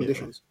these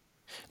conditions.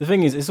 the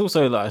thing is, it's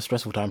also like a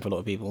stressful time for a lot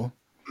of people.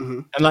 Mm-hmm.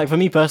 And like for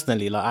me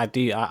personally, like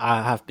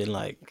I have been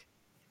like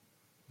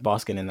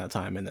basking in that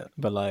time in it.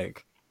 But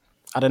like,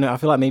 I don't know. I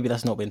feel like maybe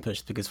that's not been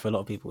pushed because for a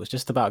lot of people, it's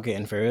just about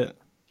getting through it,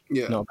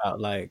 Yeah. not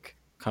about like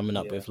coming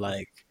up with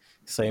like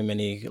so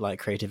many like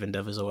creative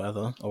endeavors or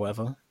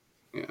whatever.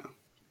 Yeah.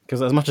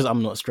 Because as much as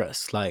I'm not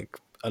stressed, like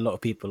a lot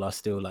of people are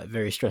still like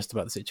very stressed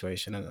about the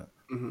situation, isn't it?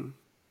 Mm-hmm.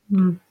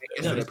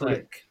 It's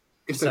like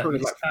It's like probably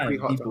this like time pretty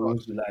hard to people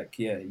always be like,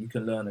 yeah, you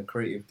can learn a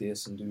creative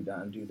this and do that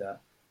and do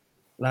that.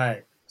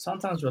 Like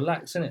sometimes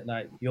relax, innit?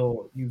 Like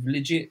you're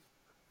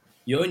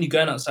only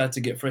going outside to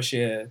get fresh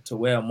air, to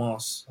wear a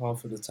mask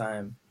half of the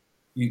time.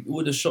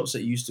 All the shops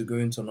that you used to go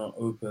into are not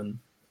open.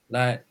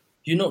 Like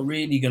you're not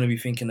really gonna be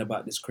thinking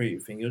about this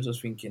creative thing. You're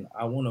just thinking,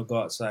 I want to go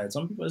outside.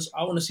 Some people,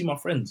 I want to see my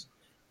friends.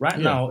 Right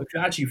now, if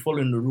you're actually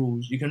following the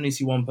rules, you can only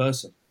see one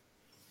person.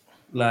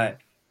 Like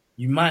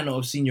you might not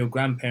have seen your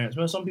grandparents.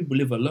 Well, some people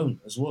live alone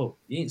as well.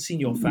 You ain't seen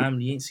your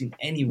family. You ain't seen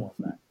anyone.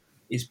 Like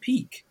it's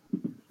peak.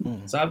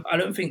 So I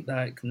don't think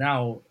like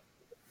now.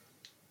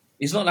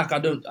 It's not like I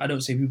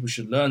don't say people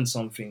should learn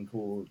something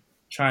or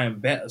try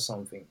and better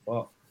something,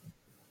 but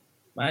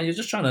man, you're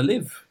just trying to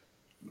live.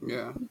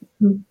 Yeah.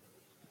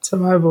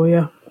 Survival,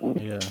 yeah.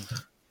 Yeah.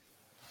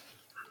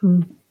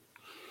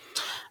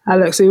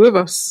 Alex, are you with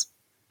us?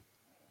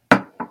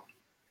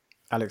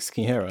 Alex,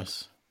 can you hear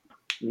us?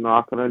 No,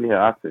 I can only hear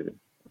Atu.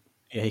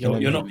 Yeah, he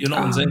can. You're not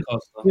on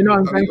Zencastr. You're not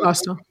on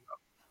Zencaster.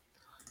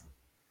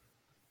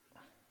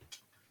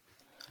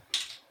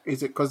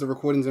 Is it because the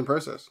recording's in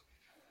process?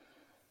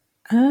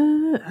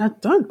 I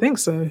don't think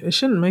so. It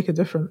shouldn't make a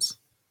difference.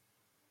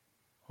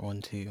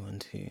 1 2 1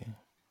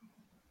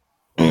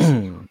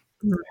 2.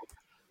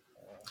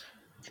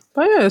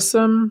 But yeah, it's,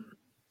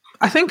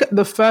 I think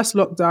the first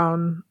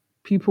lockdown,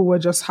 people were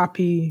just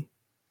happy.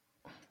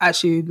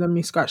 Actually, let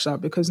me scratch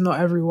that because not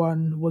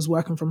everyone was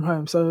working from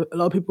home. So a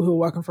lot of people who were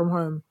working from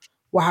home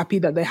were happy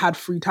that they had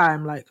free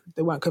time. Like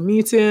they weren't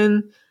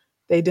commuting,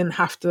 they didn't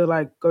have to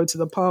like go to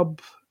the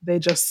pub. They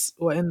just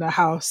were in their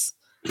house.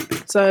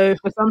 So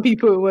for some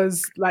people, it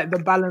was like the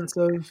balance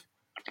of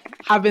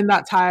having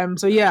that time.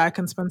 So yeah, I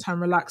can spend time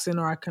relaxing,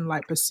 or I can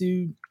like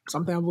pursue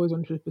something I've always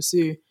wanted to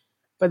pursue.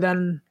 But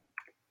then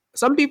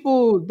some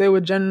people, they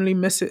would generally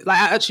miss it. Like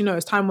I actually know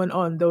as time went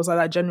on, there was like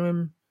that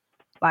genuine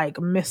like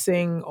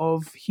missing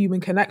of human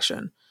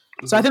connection.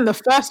 So I think the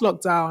first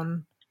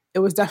lockdown, it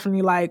was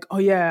definitely like, oh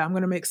yeah, I'm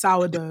gonna make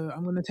sourdough,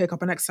 I'm gonna take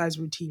up an exercise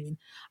routine,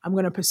 I'm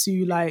gonna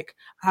pursue like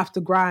I have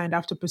to grind, I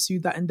have to pursue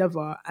that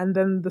endeavor. And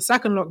then the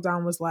second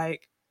lockdown was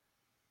like,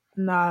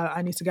 nah,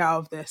 I need to get out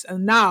of this.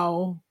 And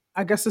now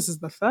I guess this is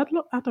the third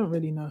lock. I don't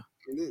really know.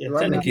 Yeah,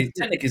 Right now.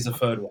 technically is the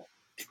third one.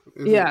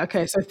 Yeah,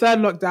 okay. So third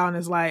lockdown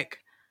is like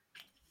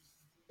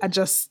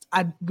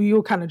we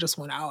all kind of just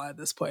want out at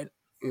this point.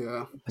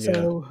 Yeah.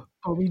 So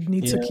but we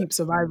need to keep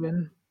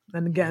surviving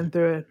and getting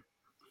through it.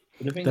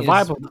 But the The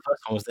vibe of the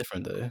first one was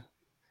different though.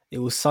 It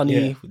was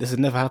sunny. Yeah. This had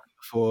never happened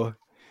before.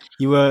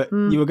 You were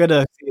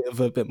gonna see it with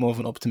a bit more of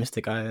an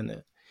optimistic eye in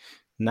it.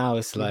 Now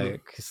it's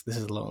like this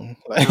is long.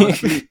 Now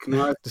it's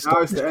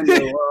the end of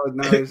the world.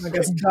 Now it's I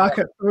guess dark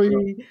at 3.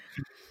 You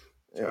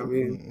know what I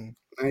mean?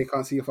 Now you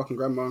can't see your fucking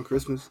grandma on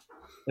Christmas.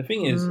 The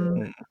thing is,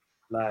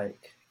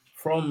 like,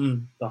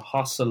 from the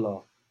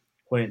hustler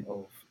point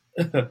of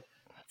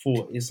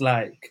thought, it's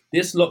like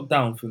this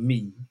lockdown for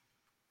me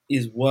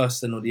is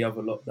worse than all the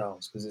other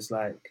lockdowns because it's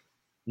like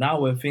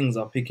now when things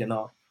are picking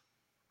up,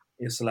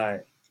 it's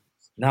like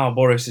now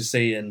Boris is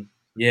saying,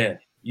 yeah,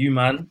 you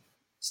man,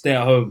 stay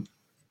at home.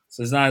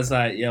 So now it's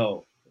like,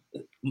 yo,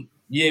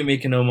 you ain't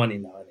making no money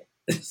now,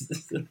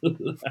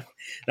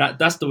 innit?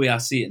 That's the way I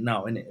see it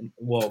now, innit?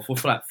 Well, for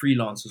like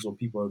freelancers or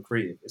people who are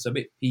creative, it's a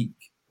bit peak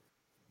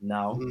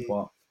now,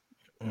 but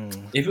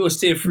if it was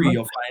tier 3,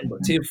 you're fine.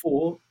 But tier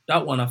 4,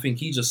 that one, I think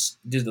he just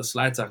did the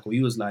slide tackle.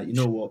 He was like, you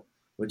know what?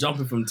 We're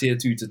jumping from tier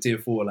 2 to tier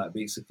 4, like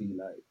basically,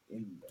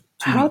 like.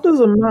 How does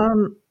a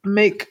man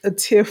make a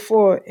tier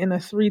 4 in a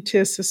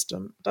 3-tier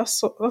system?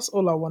 That's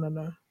all I want to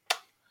know.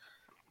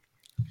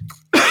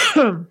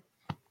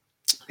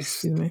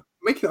 Excuse me.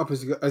 Making it up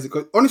as it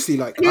goes. Honestly,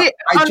 like Yeah,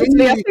 I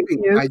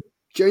honestly,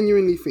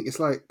 genuinely think it's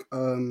like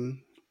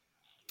you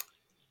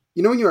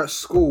know when you're at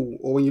school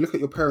or when you look at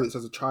your parents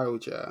as a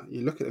child, yeah,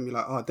 you look at them, you're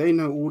like, oh, they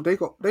know all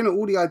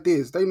the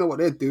ideas, they know what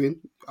they're doing.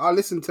 I'll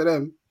listen to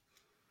them,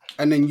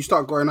 and then you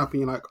start growing up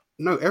and you're like,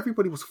 No,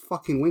 everybody was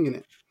fucking winging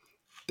it.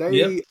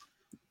 Yep.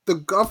 The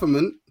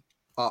government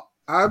are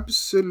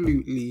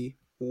absolutely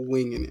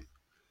winging it.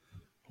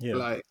 Yeah.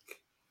 Like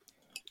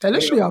They're they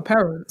literally are our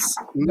parents.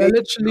 They're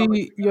making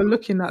literally, you're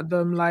looking at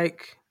them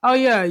like, oh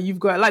yeah, you've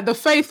got, like, the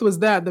faith was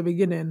there at the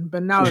beginning,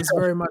 but now it's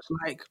very much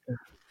like,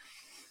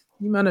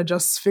 you men are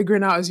just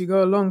figuring out as you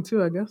go along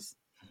too, I guess.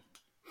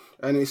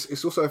 and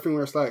it's also a thing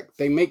where it's like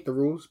they make the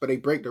rules, but they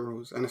break the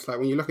rules. And it's like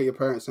when you look at your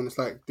parents and it's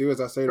like, do as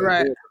I say, don't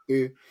Right. do as I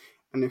do.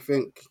 And they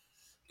think,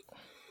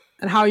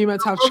 And how are you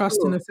meant to have trust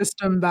in a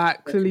system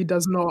that clearly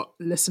does not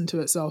listen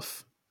to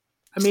itself?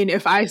 I mean,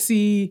 if I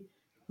see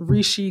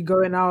Rishi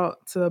going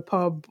out to the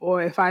pub,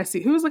 or if I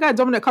see, who was the guy,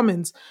 Dominic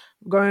Cummings,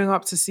 going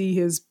up to see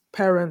his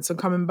parents and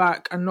coming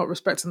back and not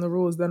respecting the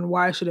rules, then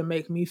why should it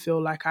make me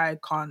feel like I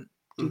can't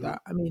do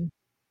that? I mean,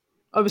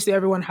 obviously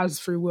everyone has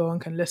free will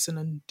and can listen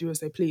and do as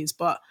they please,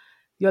 but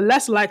you're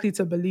less likely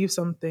to believe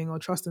something or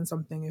trust in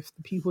something if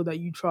the people that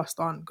you trust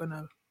aren't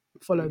gonna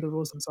follow the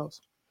rules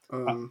themselves.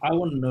 I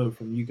want to know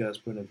from you guys'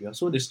 point of view. I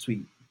saw this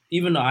tweet.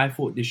 Even though I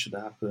thought this should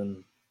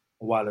happen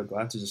a while ago,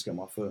 I had to just get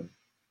my phone.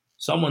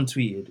 Someone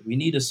tweeted, "We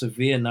need a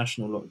severe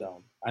national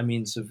lockdown. I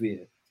mean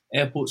severe.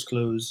 Airports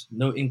closed,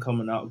 no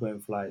incoming and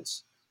outgoing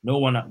flights, no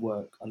one at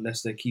work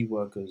unless they're key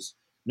workers,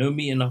 no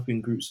meeting up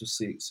in groups of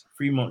 6,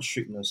 3 months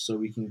strictness so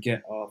we can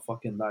get our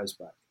fucking lives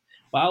back."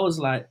 But I was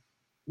like,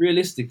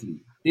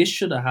 realistically, this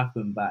should have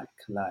happened back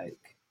like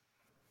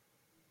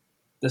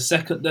the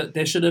second that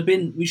there should have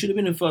been, we should have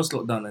been in first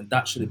lockdown, and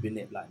that should have been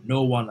it. Like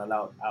no one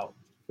allowed out,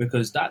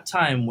 because that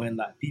time when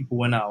like people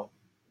went out,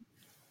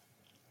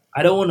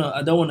 I don't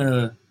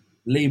wanna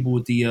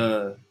label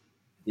the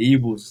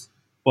evils,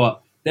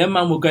 but them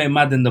man were going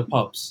mad in the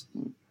pubs.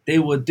 They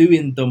were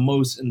doing the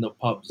most in the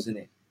pubs,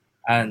 innit?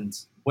 And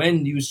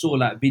when you saw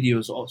like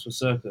videos of Oxford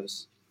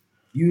Circus,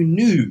 you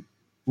knew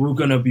we were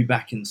gonna be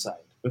back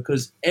inside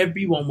because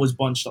everyone was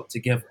bunched up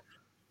together.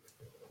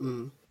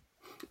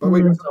 but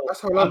wait,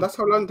 that's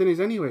how London is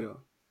anyway, though.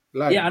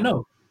 Like, Yeah, I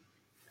know.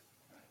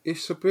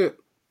 it's a bit.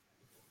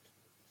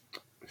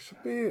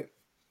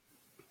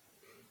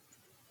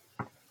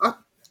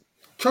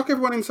 Chuck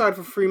everyone inside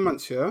for 3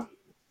 months, yeah.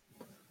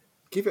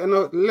 Give it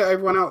let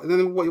everyone out, and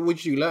then what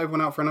would you let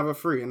everyone out for another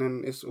 3, and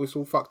then it's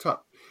all fucked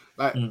up.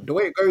 Like the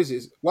way it goes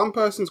is one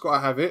person's got to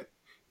have it,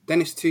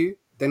 then it's 2,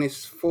 then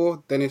it's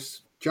 4, then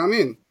it's. Do you know what I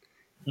mean?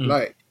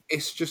 Like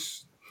it's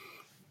just.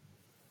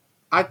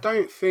 I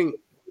don't think.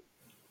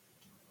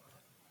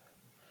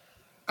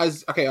 A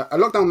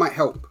lockdown might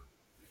help,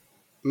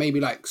 maybe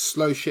like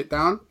slow shit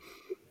down,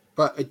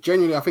 but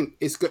genuinely, I think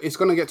it's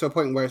gonna get to a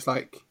point where it's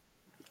like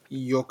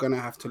you're gonna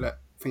have to let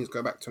things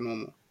go back to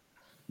normal.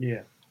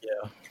 Yeah.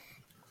 Yeah.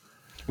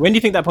 When do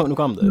you think that point will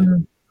come,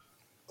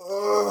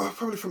 though?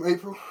 Probably from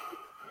April.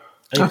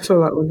 I feel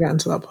like we're getting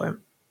to that point.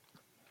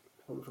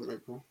 Probably from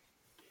April.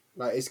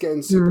 Like it's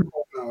getting super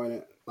cold now,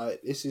 innit?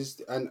 Like this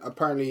is, and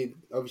apparently,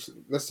 obviously,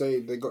 let's say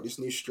they got this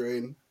new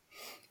strain,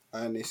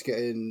 and it's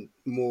getting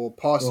more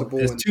passable.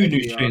 There's and 2 new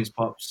heavier. strains,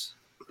 pops.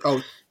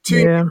 Oh, 2.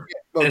 Yeah.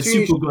 Well, There's 2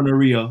 new super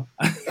gonorrhea.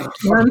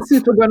 And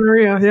super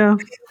gonorrhea, yeah.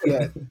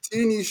 Yeah,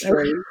 2 new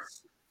strains.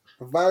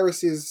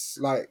 Viruses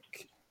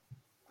like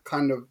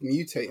kind of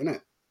mutate,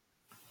 innit?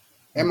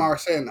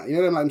 MRSA and that. You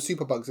know them like them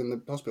super bugs in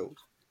the hospitals.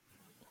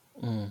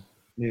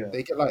 Yeah.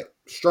 They get like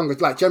stronger.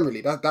 Like generally,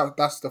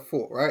 that's the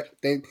thought, right?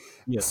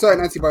 Yeah.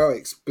 Certain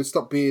antibiotics but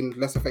stop being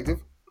less effective.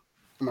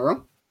 Am I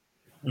wrong?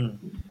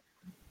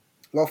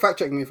 Well, fact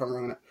check me if I'm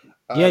wrong on it.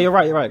 Yeah, you're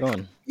right. Go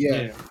on.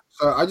 Yeah.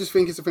 So I just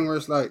think it's a thing where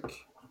it's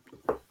like,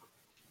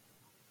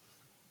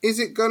 is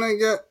it gonna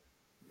get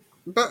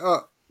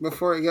better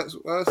before it gets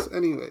worse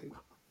anyway?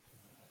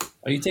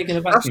 Are you taking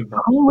the vaccine,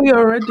 Pop? Oh, we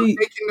already.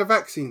 Taking the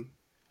vaccine.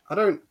 I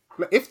don't.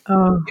 If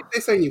they're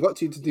saying you got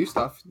to do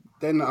stuff,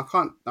 then I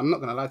can't. I'm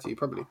not gonna lie to you.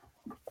 Probably.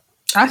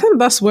 I think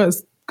that's where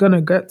it's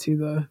gonna get to,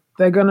 though.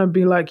 They're gonna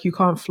be like, you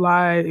can't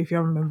fly if you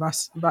haven't been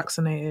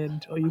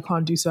vaccinated, or you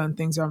can't do certain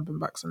things if you haven't been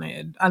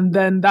vaccinated, and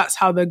then that's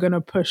how they're gonna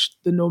push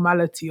the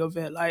normality of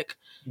it. Like,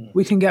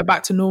 we can get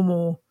back to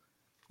normal.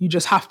 You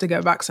just have to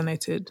get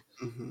vaccinated,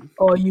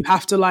 or you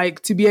have to,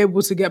 like, to be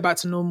able to get back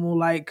to normal.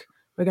 Like,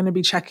 we're gonna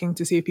be checking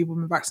to see if people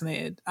have been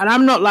vaccinated, and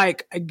I'm not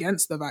like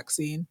against the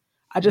vaccine.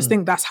 I just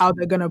think that's how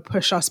they're gonna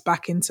push us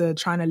back into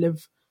trying to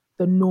live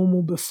the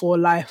normal before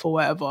life or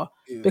whatever,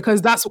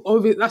 because that's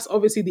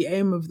obviously the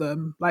aim of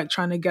them, like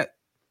trying to get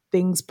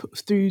things put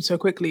through so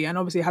quickly, and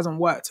obviously it hasn't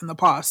worked in the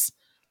past.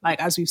 Like,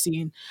 as we've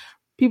seen,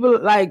 people,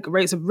 like,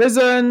 rates have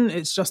risen,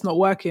 it's just not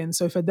working.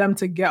 So for them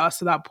to get us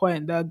to that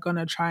point, they're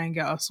gonna try and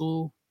get us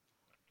all,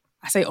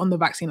 I say on the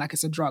vaccine like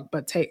it's a drug,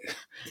 but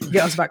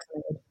get us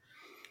vaccinated.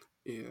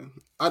 Yeah,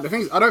 I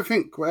don't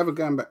think we're ever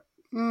going back.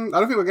 I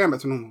don't think we're going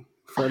back to normal.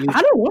 I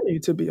don't want you,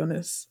 to be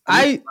honest.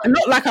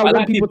 Not like I want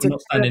like people to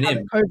not standing have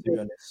in, COVID, to be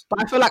honest.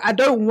 but I feel like I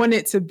don't want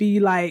it to be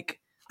like,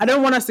 I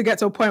don't want us to get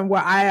to a point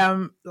where I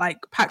am like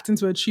packed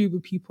into a tube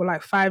with people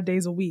like 5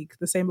 days a week.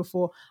 The same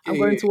before, I'm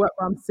going to work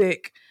where I'm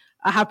sick.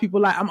 I have people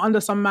like, I'm under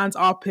some man's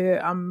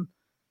armpit. I'm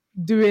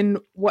doing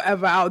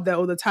whatever out there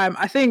all the time.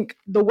 I think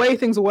the way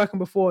things were working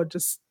before,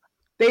 just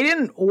they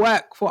didn't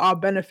work for our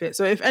benefit.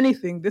 So if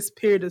anything, this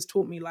period has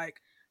taught me like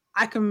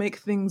I can make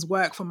things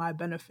work for my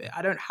benefit.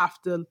 I don't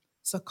have to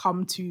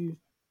succumb to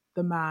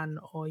the man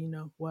or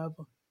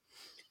whatever.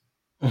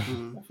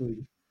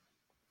 Mm.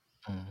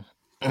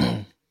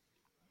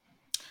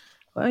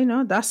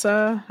 Well, that's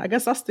I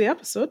guess that's the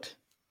episode.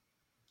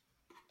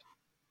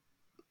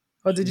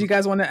 Or did you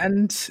guys want to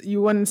end?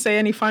 You want to say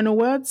any final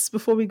words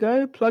before we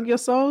go? Plug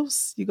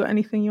yourselves. You got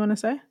anything you want to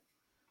say?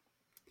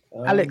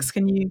 Alex,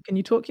 can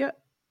you talk yet?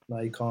 No,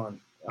 you can't.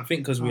 I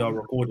think because we are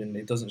recording,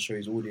 it doesn't show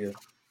his audio.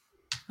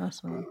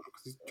 That's right.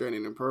 It's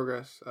training in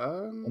progress.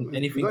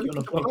 Anything you want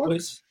to plug,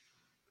 boys?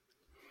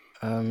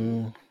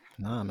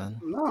 Nah,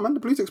 man. No, man. The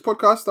Politics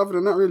podcast. Other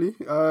than that, really.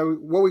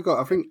 What we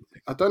got?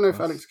 I don't know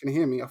if Alex can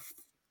hear me.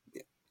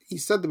 He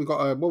said that we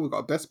got we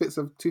got best bits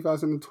of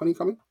 2020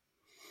 coming.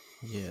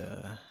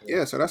 Yeah.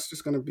 So that's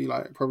just going to be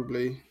like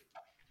probably,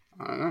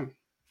 I don't know,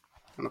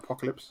 an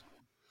apocalypse.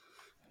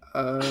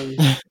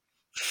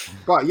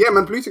 But yeah,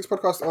 man. Politics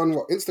podcast on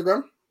what,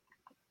 Instagram?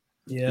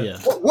 Yeah.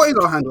 What is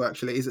our handle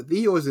actually? Is it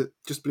the or is it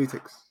just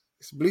Bluetix?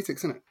 It's Bluetix,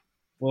 isn't it?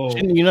 Whoa.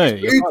 Shouldn't you know?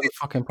 You're part of the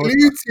fucking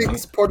podcast,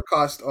 Bluetix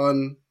podcast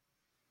on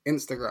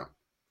Instagram.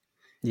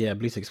 Yeah,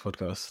 Bluetix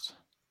podcast.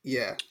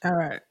 Yeah. All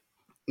right.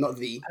 Not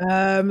the.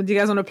 Do you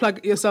guys want to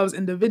plug yourselves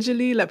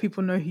individually? Let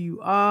people know who you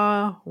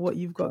are, what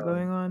you've got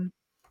going on.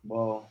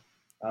 Well,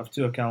 I have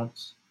 2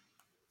 accounts.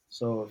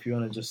 So if you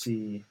want to just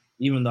see,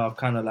 even though I've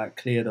kind of like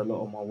cleared a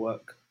lot of my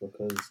work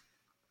because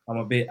I'm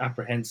a bit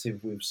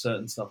apprehensive with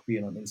certain stuff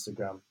being on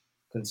Instagram,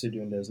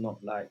 considering there's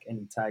not like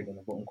any tag in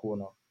the bottom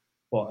corner.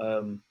 But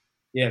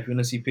yeah, if you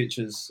want to see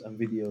pictures and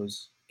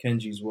videos,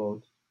 Kenji's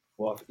World.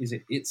 Well, is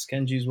it? It's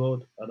Kenji's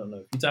World. I don't know.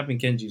 If you type in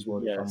Kenji's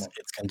World,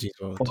 It's Kenji's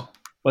World.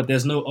 But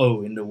there's no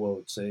O in the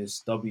world, so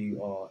it's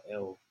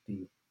WRLD.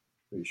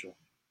 Pretty sure.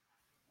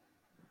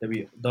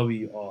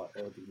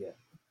 WRLD, yeah.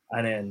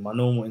 And then my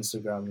normal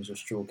Instagram is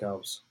just Straw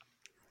Cows.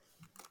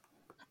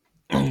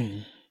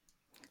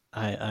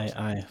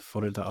 I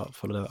followed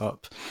that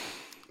up.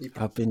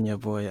 I've been your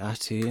boy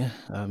Atu,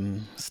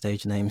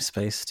 stage name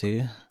Space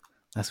 2.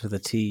 That's with a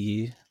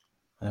TU.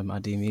 I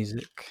do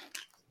music.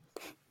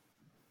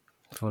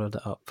 Follow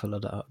that up.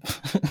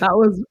 That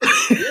was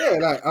Yeah,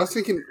 like I was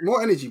thinking,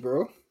 more energy,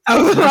 bro. I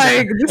was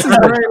like, this is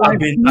very like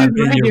I've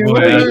been your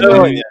boy.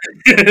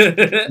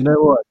 You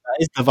know what? That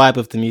is the vibe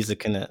of the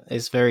music, innit?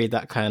 It's very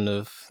that kind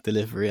of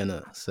delivery,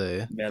 innit?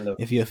 So Mellow.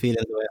 if you're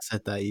feeling the way I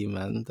said that,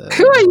 man. Then...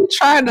 Who are you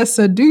trying to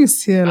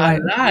seduce here? I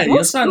Like, lie.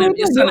 You're sounding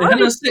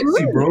hella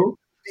sexy, bro.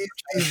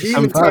 These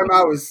demon time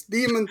hours.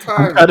 Demon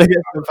time. I'm trying to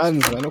get some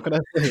fans, man. What can I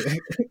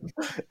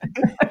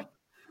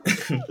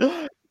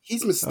say?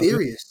 He's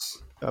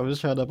mysterious. I was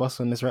trying to bust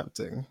on this rap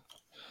thing.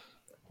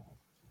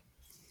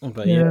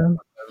 But yeah.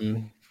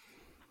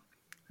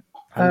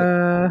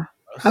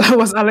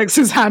 What's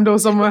Alex's handle?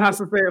 Someone has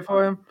to say it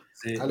for him.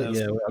 Alex.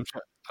 Yeah,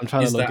 I'm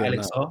trying Is to that log in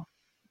Alex now. R?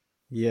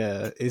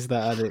 Yeah, is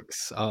that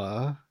Alex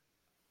R?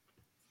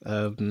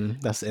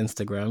 That's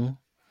Instagram.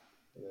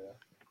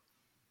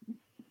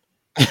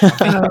 I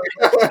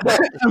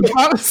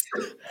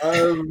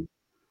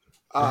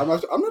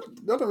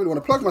don't really want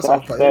to plug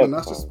myself, but even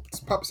that's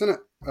just pops in it.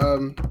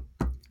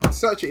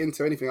 Search it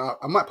into anything.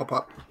 I might pop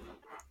up.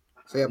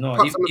 So yeah, No,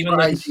 Pops even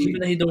though IG,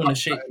 he don't want to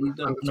shake, he Pops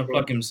don't want to underscore.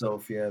 plug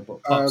himself, yeah.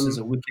 But Pops is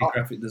a wicked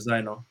graphic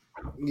designer.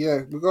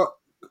 Yeah, we got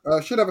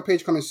should have a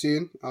page coming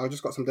soon. I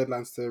just got some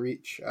deadlines to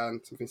reach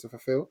and some things to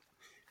fulfill,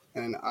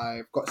 and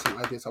I've got some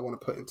ideas I want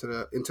to put into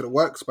the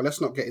works. But let's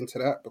not get into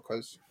that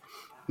because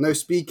no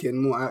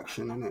speaking, more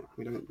action, innit?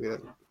 We don't.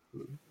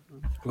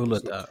 All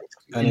of that.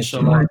 And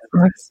Inshallah.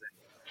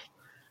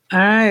 All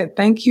right.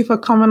 Thank you for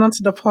coming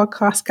onto the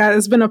podcast, guys.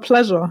 It's been a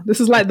pleasure. This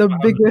is like the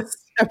biggest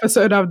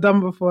episode I've done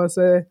before.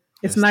 So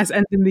it's nice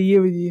ending the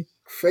year with you.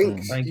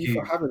 Thank Thank you you.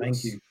 for having Thank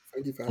us. you.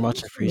 Thank you for having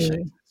much us.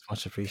 appreciated.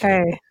 Much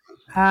appreciated. Okay.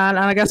 And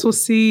I guess we'll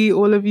see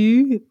all of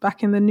you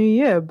back in the new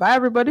year. Bye,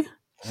 everybody.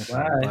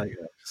 Bye.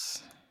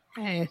 guys.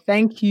 Hey,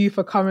 thank you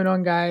for coming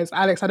on, guys.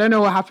 Alex, I don't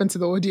know what happened to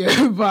the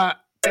audio, but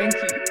thank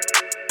you.